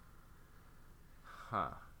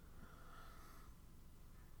 Huh.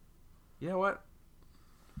 You know what?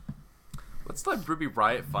 Let's let Ruby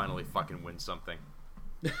Riott finally fucking win something.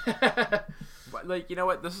 But like, you know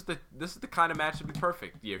what? This is the kind of match that'd be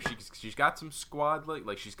perfect. Yeah, she's got some squad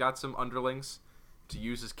like she's got some underlings to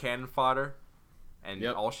use as cannon fodder, and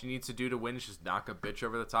all she needs to do to win is just knock a bitch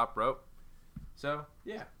over the top rope. So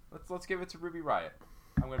yeah, let's give it to Ruby Riott.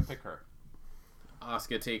 I'm gonna pick her.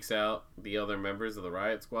 Asuka takes out the other members of the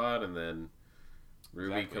Riot Squad, and then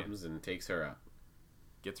Ruby comes and takes her out.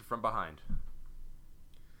 Gets her from behind.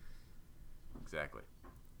 Exactly.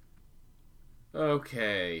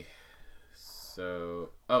 Okay.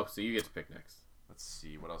 So you get to pick next. Let's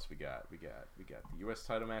see what else we got. We got the U.S.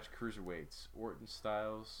 title match, cruiserweights, Orton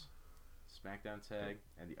Styles, SmackDown tag,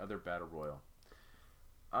 and the other battle royal.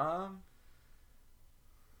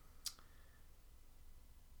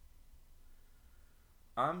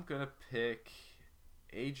 I'm gonna pick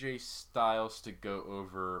AJ Styles to go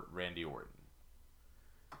over Randy Orton.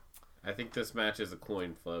 I think this match is a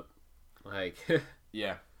coin flip. Like,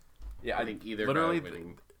 Yeah. I think either literally guy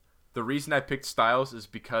winning. the reason I picked Styles is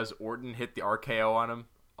because Orton hit the RKO on him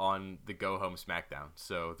on the Go Home SmackDown.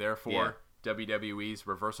 So therefore, WWE's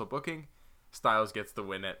reversal booking, Styles gets the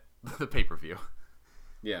win at the pay-per-view.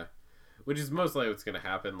 Yeah, which is most likely what's going to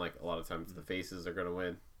happen. Like, a lot of times the faces are going to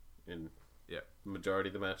win in the majority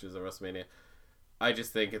of the matches at WrestleMania. I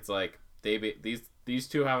just think it's like these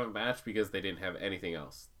two haven't matched because they didn't have anything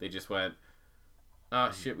else. They just went,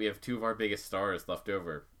 oh shit, we have two of our biggest stars left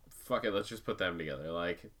over. Fuck it, let's just put them together.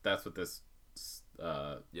 Like, that's what this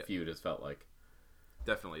feud has felt like.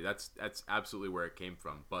 Definitely, that's absolutely where it came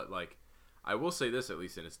from. But like, I will say this, at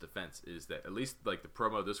least in its defense, is that at least like the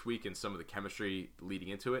promo this week and some of the chemistry leading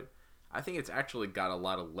into it, I think it's actually got a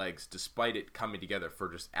lot of legs, despite it coming together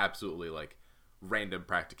for just absolutely like random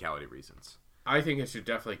practicality reasons. I think it should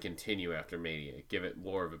definitely continue after Mania. Give it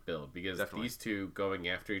more of a build, because these two going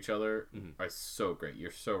after each other are so great.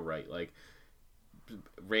 You're so right. Like,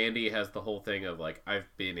 Randy has the whole thing of like, I've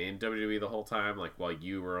been in WWE the whole time. Like, while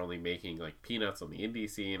you were only making like peanuts on the indie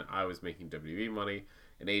scene, I was making WWE money.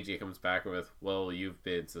 And AJ comes back with, well, you've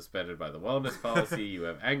been suspended by the wellness policy. You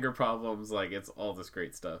have anger problems. Like, it's all this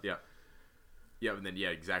great stuff. Yeah. Yeah, and then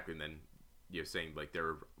exactly. And then you're saying like there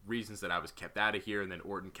are reasons that I was kept out of here, and then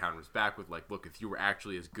Orton counters back with like, look, if you were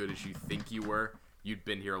actually as good as you think you were, you'd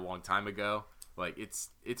been here a long time ago. Like, it's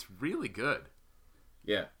really good.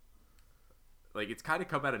 Yeah. Like, it's kind of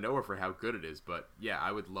come out of nowhere for how good it is, but yeah,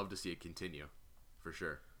 I would love to see it continue, for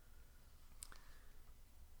sure.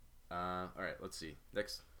 All right, let's see.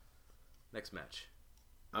 Next match.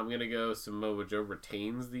 I'm gonna go Samoa Joe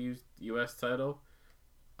retains the U.S. title.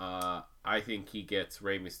 I think he gets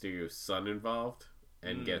Rey Mysterio's son involved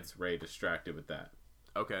and gets Rey distracted with that.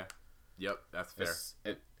 Okay. Yep, that's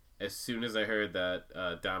fair. As soon as I heard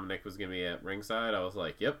that Dominic was gonna be at ringside, I was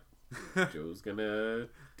like, "Yep, Joe's gonna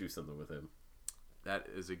do something with him." That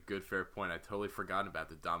is a good, fair point. I totally forgot about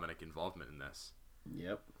the Dominic involvement in this.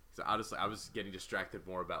 Yep. So honestly, I was getting distracted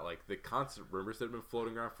more about like the constant rumors that have been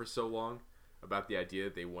floating around for so long about the idea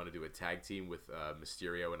that they want to do a tag team with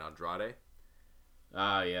Mysterio and Andrade.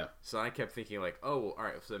 Yeah. So I kept thinking like, oh, well, all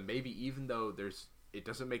right. So maybe even though it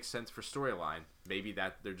doesn't make sense for storyline, maybe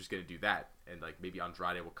that they're just gonna do that, and like maybe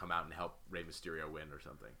Andrade will come out and help Rey Mysterio win or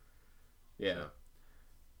something. Yeah.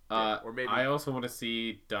 So, or maybe I also want to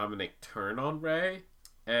see Dominic turn on Rey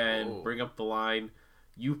and bring up the line,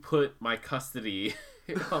 "You put my custody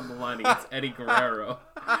on the line against Eddie Guerrero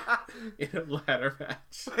in a ladder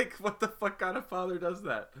match." Like, what the fuck kind of father does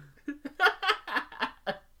that?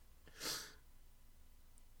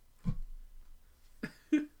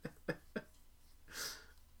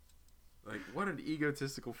 Like, what an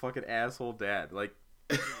egotistical fucking asshole dad. Like,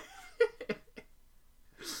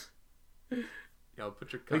 yo,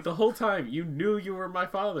 put your like the whole time you knew you were my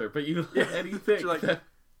father, but you let Eddie think like, that...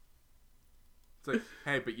 It's like,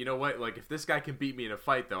 hey, but you know what? Like, if this guy can beat me in a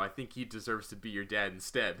fight, though, I think he deserves to be your dad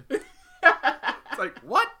instead. It's like,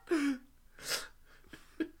 what?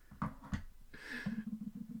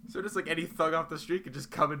 So just like any thug off the street could just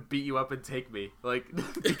come and beat you up and take me, like,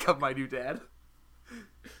 become my new dad.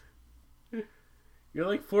 You're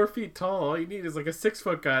like 4 feet tall. All you need is like a 6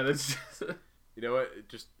 foot guy that's just... You know what?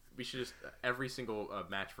 We should just every single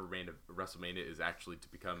match for Reign of WrestleMania is actually to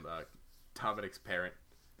become Dominic's parent.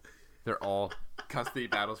 They're all custody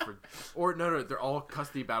battles for, or no, they're all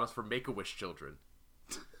custody battles for Make-A-Wish children.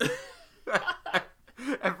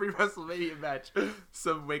 Every WrestleMania match,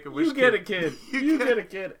 some Make-A-Wish. You get a kid. You get a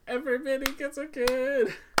kid. Everybody gets a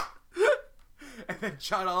kid. And then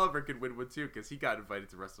John Oliver could win one too because he got invited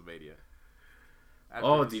to WrestleMania.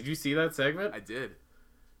 Did you see that segment? I did.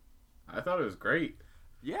 I thought it was great.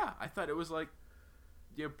 Yeah, I thought it was like,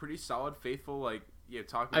 pretty solid, faithful, like,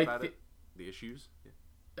 talking about the issues. Yeah.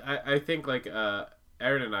 I think like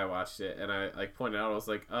Aaron and I watched it, and I like pointed out, I was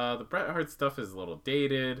like, the Bret Hart stuff is a little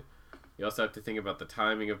dated. You also have to think about the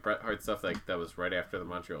timing of Bret Hart stuff. Like that was right after the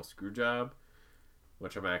Montreal Screwjob,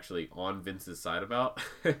 which I'm actually on Vince's side about.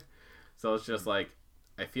 So it's just like,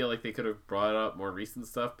 I feel like they could have brought up more recent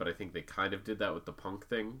stuff, but I think they kind of did that with the Punk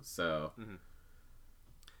thing. So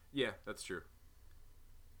yeah, that's true.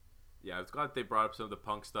 Yeah, I was glad they brought up some of the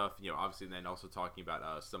Punk stuff. You know, obviously, and then also talking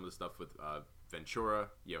about some of the stuff with Ventura.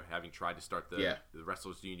 You know, having tried to start the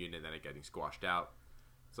Wrestlers Union and then it getting squashed out.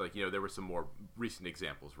 So like, you know, there were some more recent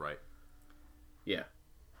examples, right? Yeah.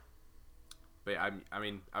 But I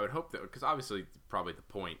mean, I would hope that, because obviously probably the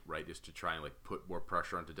point, right, is to try and like put more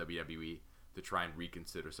pressure onto WWE to try and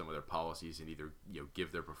reconsider some of their policies and either, you know,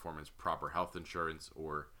 give their performance proper health insurance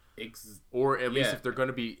or at least if they're going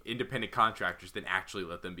to be independent contractors, then actually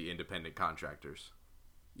let them be independent contractors.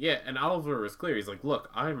 Yeah, and Oliver was clear. He's like, look,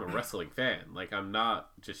 I'm a wrestling fan. Like, I'm not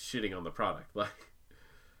just shitting on the product. Like,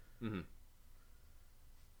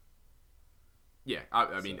 Yeah,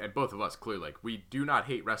 I mean, and both of us, clearly, like, we do not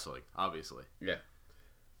hate wrestling, obviously. Yeah.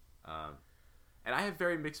 And I have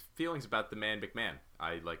very mixed feelings about the man McMahon.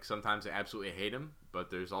 I, like, sometimes I absolutely hate him, but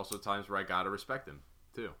there's also times where I gotta respect him,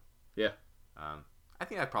 too. Yeah. I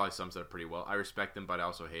think that probably sums it up pretty well. I respect him, but I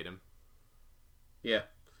also hate him. Yeah.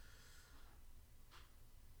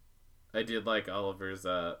 I did like Oliver's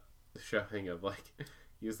showing of, like,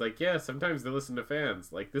 he was like, yeah, sometimes they listen to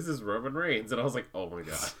fans. Like, this is Roman Reigns. And I was like, oh my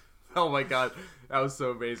god. Oh my god, that was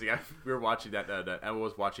so amazing. We were watching that. Emma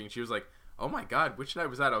was watching. She was like, "Oh my god, which night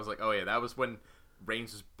was that?" I was like, "Oh yeah, that was when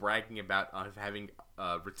Reigns was bragging about having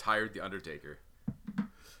retired the Undertaker."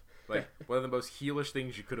 Like one of the most heelish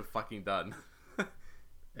things you could have fucking done.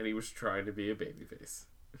 And he was trying to be a babyface.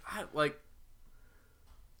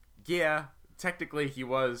 Yeah, technically he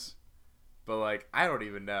was, but like I don't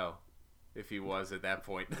even know if he was at that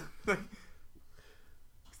point.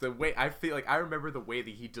 The way I feel like I remember the way that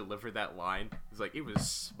he delivered that line. It's like it was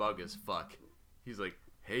smug as fuck. He's like,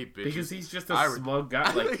 "Hey, bitch," because he's just a smug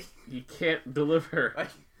guy. Like he can't deliver.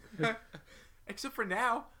 Except for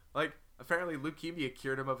now, like apparently leukemia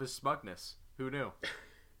cured him of his smugness. Who knew?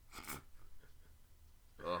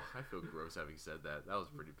 Oh, I feel gross having said that. That was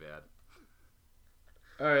pretty bad.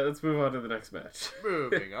 All right, let's move on to the next match.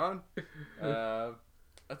 Moving on.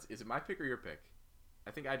 Is it my pick or your pick?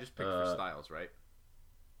 I think I just picked for Styles, right?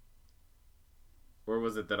 Or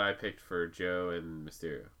was it that I picked for Joe and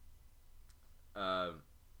Mysterio?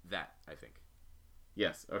 That, I think.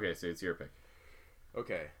 Yes. Okay, so it's your pick.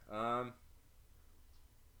 Okay.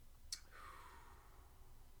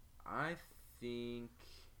 I think...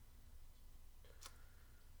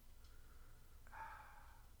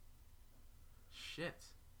 Shit.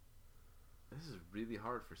 This is really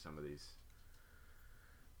hard for some of these.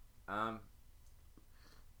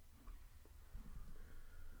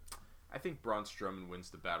 I think Braun Strowman wins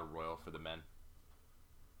the Battle Royal for the men.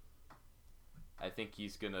 I think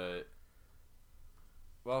he's gonna...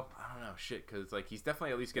 Well, I don't know, shit, because like he's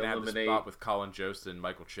definitely at least gonna have the spot with Colin Jost and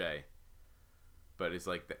Michael Che. But it's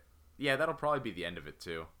like, yeah, that'll probably be the end of it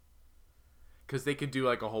too. Because they could do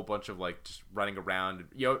like a whole bunch of like just running around.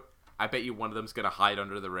 I bet you one of them's gonna hide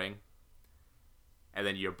under the ring. And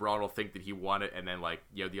then Braun will think that he won it, and then like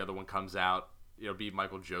the other one comes out. It'll be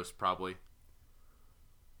Michael Jost probably.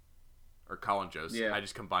 Or Colin Jost. Yeah. I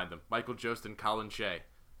just combined them. Michael Jost and Colin Che.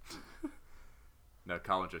 No,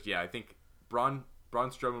 Colin Jost. Yeah, I think Braun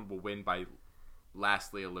Strowman will win by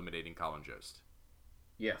lastly eliminating Colin Jost.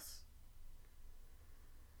 Yes.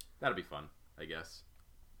 That'll be fun, I guess.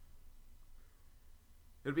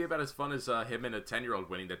 It'd be about as fun as him and a 10-year-old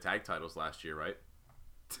winning the tag titles last year, right?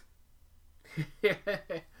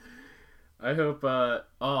 I hope...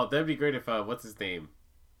 that'd be great if, what's his name?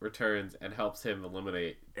 Returns and helps him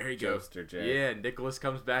eliminate Jost or Jay. Yeah, Nicholas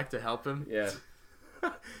comes back to help him. Yeah.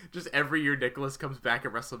 Just every year Nicholas comes back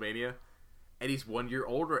at WrestleMania, and he's 1 year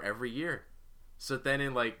older every year. So then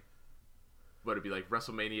in like, what it'd be like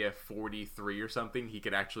WrestleMania 43 or something, he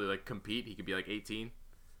could actually like compete. He could be like 18,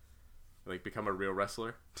 like become a real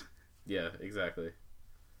wrestler. Yeah, exactly.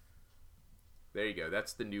 There you go.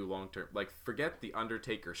 That's the new long-term. Like, forget the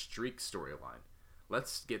Undertaker streak storyline.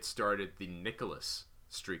 Let's get started the Nicholas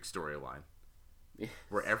streak storyline,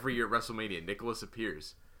 where every year at WrestleMania Nicholas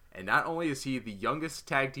appears, and not only is he the youngest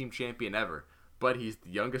tag team champion ever, but he's the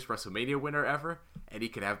youngest WrestleMania winner ever, and he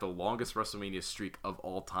could have the longest WrestleMania streak of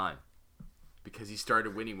all time because he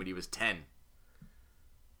started winning when he was 10.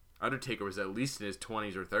 Undertaker was at least in his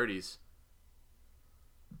 20s or 30s.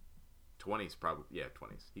 20s probably. Yeah,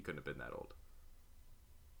 20s. He couldn't have been that old.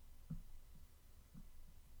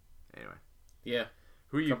 Anyway. Yeah.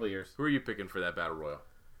 Who are you picking for that Battle Royal?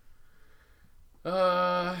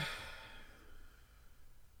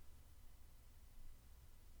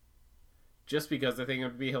 Just because I think it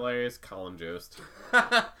would be hilarious, Colin Jost.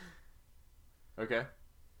 Okay.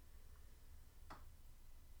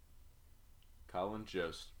 Colin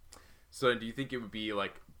Jost. So do you think it would be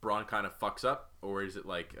like Braun kind of fucks up, or is it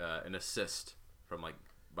like an assist from like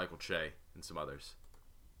Michael Che and some others?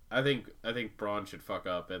 I think Braun should fuck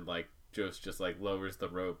up and like Jost just like lowers the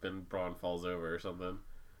rope and Braun falls over or something.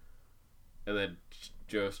 And then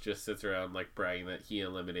Jost just sits around like bragging that he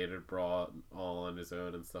eliminated Braun all on his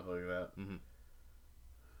own and stuff like that. Mm-hmm.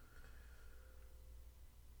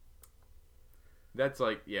 That's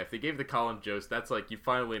like, yeah, if they gave the Colin Jost, that's like, you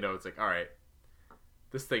finally know it's like, all right,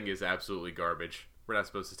 this thing is absolutely garbage. We're not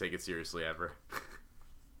supposed to take it seriously ever.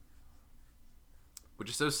 Which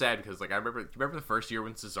is so sad because, like, I remember the first year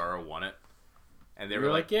when Cesaro won it, and they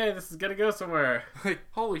were like, yeah, this is gonna go somewhere. like,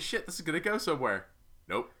 holy shit, this is gonna go somewhere.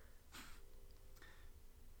 Nope.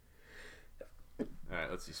 All right,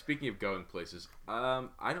 let's see. Speaking of going places,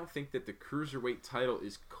 I don't think that the Cruiserweight title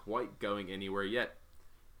is quite going anywhere yet.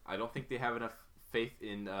 I don't think they have enough faith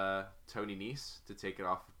in Tony Nese to take it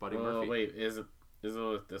off of Buddy Murphy. Wait, is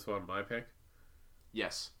this one my pick?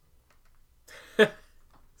 Yes.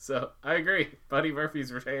 So I agree. Buddy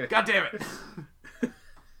Murphy's retaining. God damn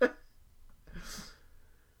it.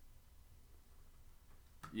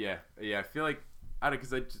 Yeah. I feel like I don't,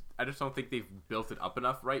 because I just don't think they've built it up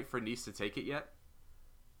enough right for Nese to take it yet.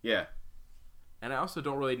 Yeah. And I also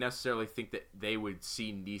don't really necessarily think that they would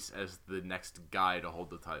see Nese as the next guy to hold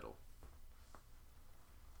the title.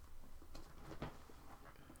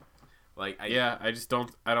 Like, I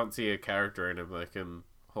don't see a character in him that can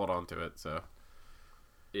hold on to it. So,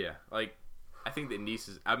 yeah, like, I think that Nese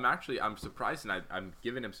is. I'm surprised, and I'm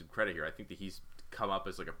giving him some credit here. I think that he's come up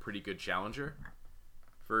as like a pretty good challenger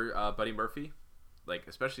for Buddy Murphy, like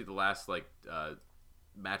especially the last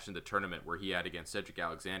match in the tournament where he had against Cedric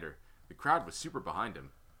Alexander. The crowd was super behind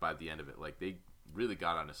him by the end of it. Like, they really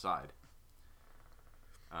got on his side.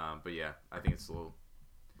 But yeah, I think it's a little.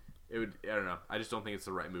 I don't know. I just don't think it's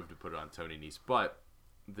the right move to put it on Tony Nese. But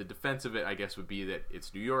the defense of it, I guess, would be that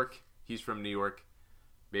it's New York. He's from New York.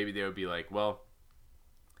 Maybe they would be like, well,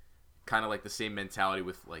 kind of like the same mentality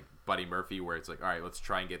with like Buddy Murphy, where it's like, all right, let's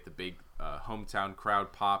try and get the big hometown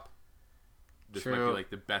crowd pop. This might be like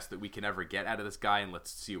the best that we can ever get out of this guy, and let's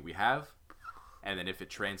see what we have. And then if it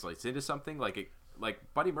translates into something like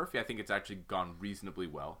Buddy Murphy, I think it's actually gone reasonably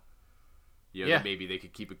well. Yeah. Maybe they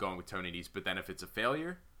could keep it going with Tony Nese, but then if it's a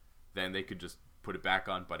failure, then they could just put it back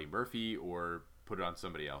on Buddy Murphy or put it on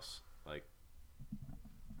somebody else. Like,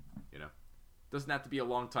 doesn't have to be a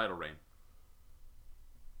long title reign.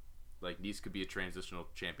 Like, Nese could be a transitional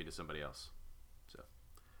champion to somebody else. So,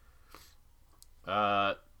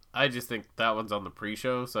 I just think that one's on the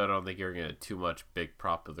pre-show, so I don't think you're gonna get too much big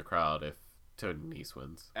prop of the crowd if Tony Nese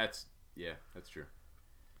wins. That's true.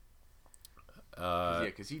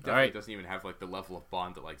 Because he definitely doesn't even have like the level of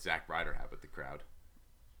bond that like Zack Ryder had with the crowd.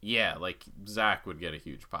 Yeah, like Zack would get a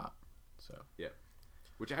huge pop. So yeah,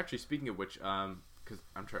 which actually, speaking of which, because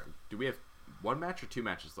I'm trying, do we have one match or two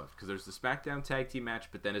matches left? Because there's the SmackDown tag team match,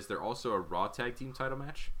 but then is there also a Raw tag team title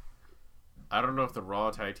match? I don't know if the Raw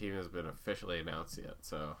tag team has been officially announced yet.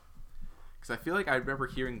 So, because I feel like I remember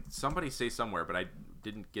hearing somebody say somewhere, but I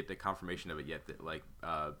didn't get the confirmation of it yet, that like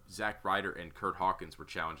Zack Ryder and Kurt Hawkins were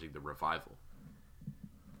challenging the Revival.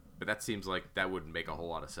 But that seems like that wouldn't make a whole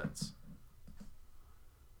lot of sense.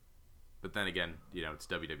 But then again, it's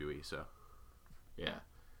WWE, so. Yeah.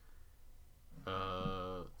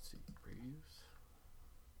 Let's see. Previews.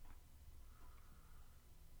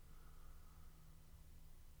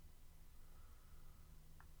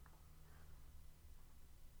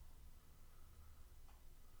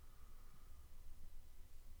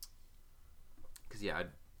 Because, yeah,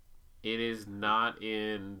 it is not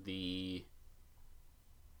in the.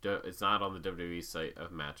 It's not on the WWE site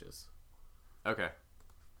of matches. Okay.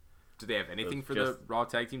 Do they have anything for the Raw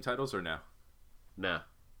tag team titles or no? No.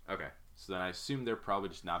 Okay. So then I assume they're probably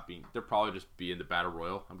just not being. They're probably just be in the Battle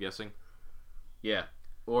Royal, I'm guessing. Yeah.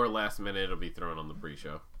 Or last minute it'll be thrown on the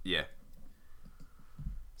pre-show. Yeah.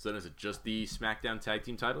 So then is it just the SmackDown tag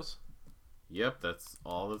team titles? Yep, that's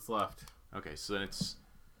all that's left. Okay, so then it's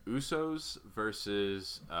Usos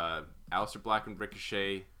versus Aleister Black and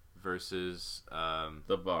Ricochet versus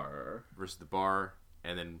The Bar. Versus The Bar,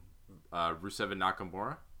 and then Rusev and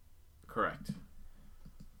Nakamura. Correct.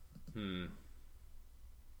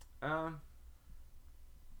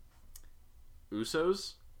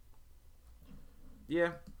 Usos.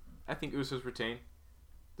 Yeah, I think Usos retain.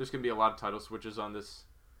 There's gonna be a lot of title switches on this,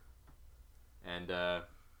 and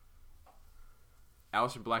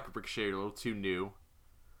Aleister Black and Ricochet are a little too new.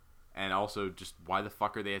 And also, just why the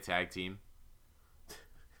fuck are they a tag team?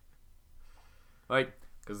 Like,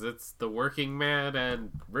 because it's the Working Man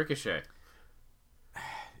and Ricochet.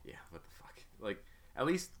 yeah, what the fuck? Like, at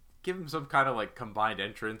least give them some kind of like combined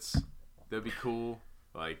entrance. That'd be cool.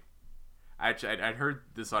 Like, I'd heard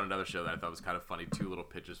this on another show that I thought was kind of funny. 2 little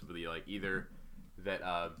pitches would be like either that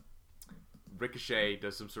Ricochet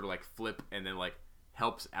does some sort of like flip and then like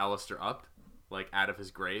helps Aleister up like out of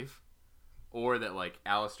his grave, or that like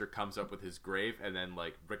Aleister comes up with his grave and then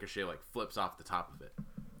like Ricochet like flips off the top of it.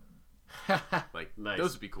 Like nice.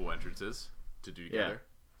 Those would be cool entrances to do together.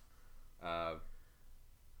 Yeah.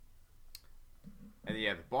 And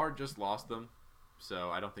yeah, the Bar just lost them,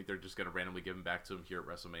 so I don't think they're just gonna randomly give them back to him here at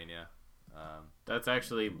WrestleMania. That's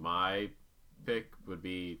actually my pick. Would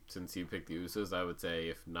be, since you picked the Usos, I would say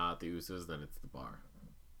if not the Usos, then it's the Bar.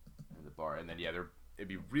 And then yeah, it'd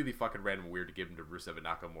be really fucking random and weird to give them to Rusev and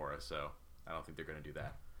Nakamura, so I don't think they're gonna do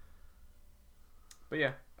that. But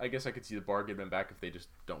yeah, I guess I could see the Bar give them back if they just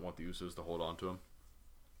don't want the Usos to hold on to them.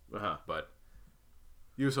 But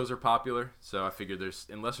Usos are popular, so I figured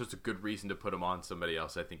unless there's a good reason to put them on somebody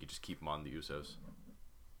else, I think you just keep them on the Usos.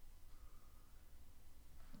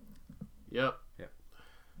 Yep. Yeah.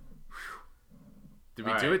 Did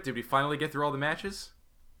we do it? Did we finally get through all the matches?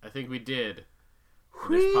 I think we did.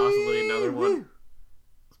 And there's possibly another one.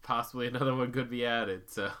 Possibly another one could be added.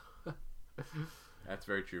 So that's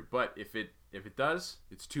very true. But if it does,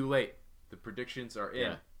 it's too late. The predictions are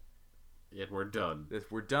in. Yeah, we're done.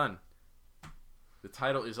 We're done. The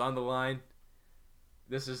title is on the line.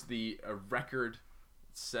 This is the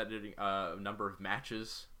record-setting number of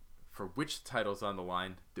matches for which title's on the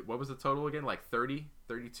line. What was the total again? Like 30?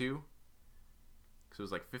 32? Because it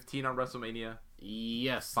was like 15 on WrestleMania.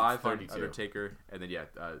 Yes, 5 on Undertaker. And then,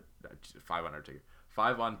 5 on Undertaker.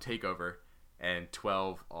 5 on TakeOver. And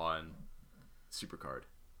 12 on Supercard.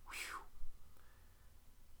 Whew.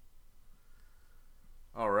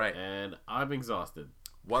 All right. And I'm exhausted.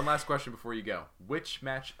 One last question before you go. Which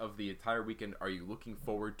match of the entire weekend are you looking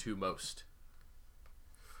forward to most?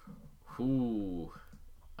 Ooh.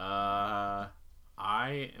 I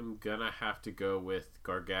am gonna have to go with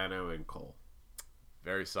Gargano and Cole.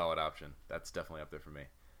 Very solid option. That's definitely up there for me.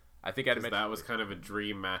 I think I'd mention that was kind of a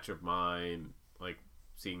dream match of mine, like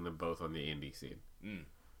seeing them both on the indie scene.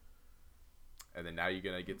 And then now you're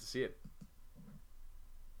gonna get to see it.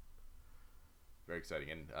 Very exciting.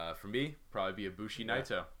 And for me, probably be Ibushi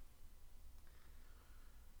Naito.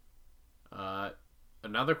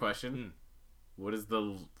 Another question. What is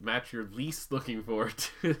the match you're least looking forward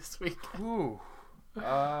to this week? Ooh.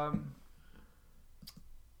 The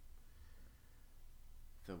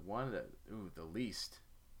least.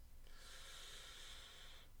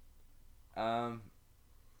 You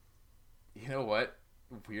know what?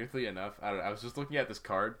 Weirdly enough, I don't know. I was just looking at this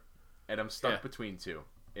card, and I'm stuck between 2.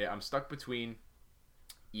 Yeah, I'm stuck between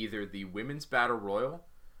either the Women's Battle Royal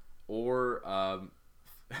or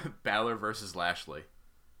Balor versus Lashley.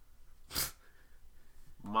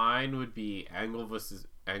 Mine would be Angle versus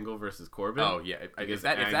Corbin. Oh yeah, if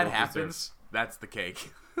that happens, that's the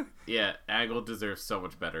cake. Yeah, Angle deserves so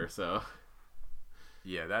much better. So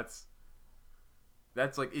yeah, that's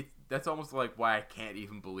like it. That's almost like why I can't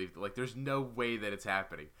even believe that. Like, there's no way that it's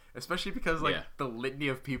happening, especially because like the litany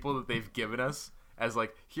of people that they've given us as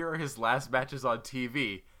like, here are his last matches on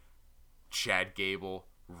TV: Chad Gable,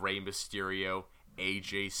 Rey Mysterio,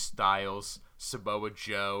 AJ Styles, Samoa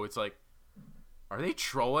Joe. It's like, are they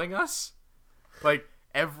trolling us? Like,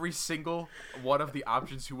 every single one of the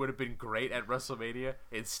options who would have been great at WrestleMania,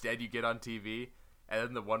 instead you get on TV, and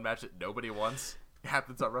then the one match that nobody wants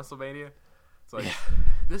happens on WrestleMania. It's like,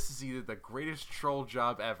 this is either the greatest troll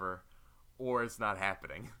job ever, or it's not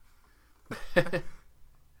happening.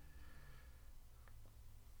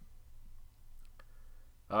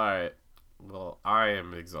 Alright. Well, I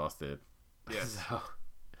am exhausted. Yes. So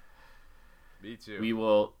me too. We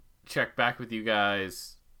will check back with you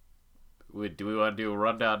guys. Do we want to do a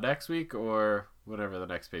rundown next week or whatever the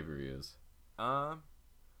next pay-per-view is? I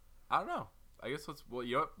don't know. I guess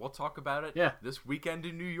we'll talk about it this weekend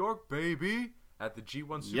in New York, baby, at the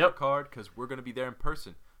G1 Supercard, because we're going to be there in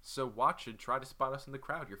person. So watch and try to spot us in the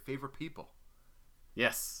crowd, your favorite people.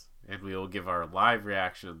 Yes, and we will give our live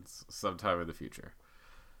reactions sometime in the future.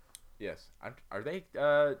 Yes. Are they,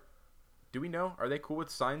 do we know, are they cool with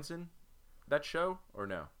signs in that show or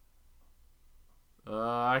no?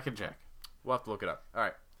 I can check. We'll have to look it up. All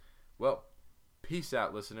right. Well, peace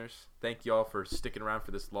out, listeners. Thank you all for sticking around for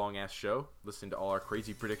this long-ass show, listening to all our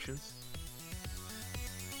crazy predictions.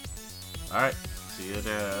 All right. See you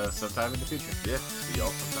sometime in the future. Yeah. See y'all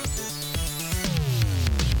sometime soon.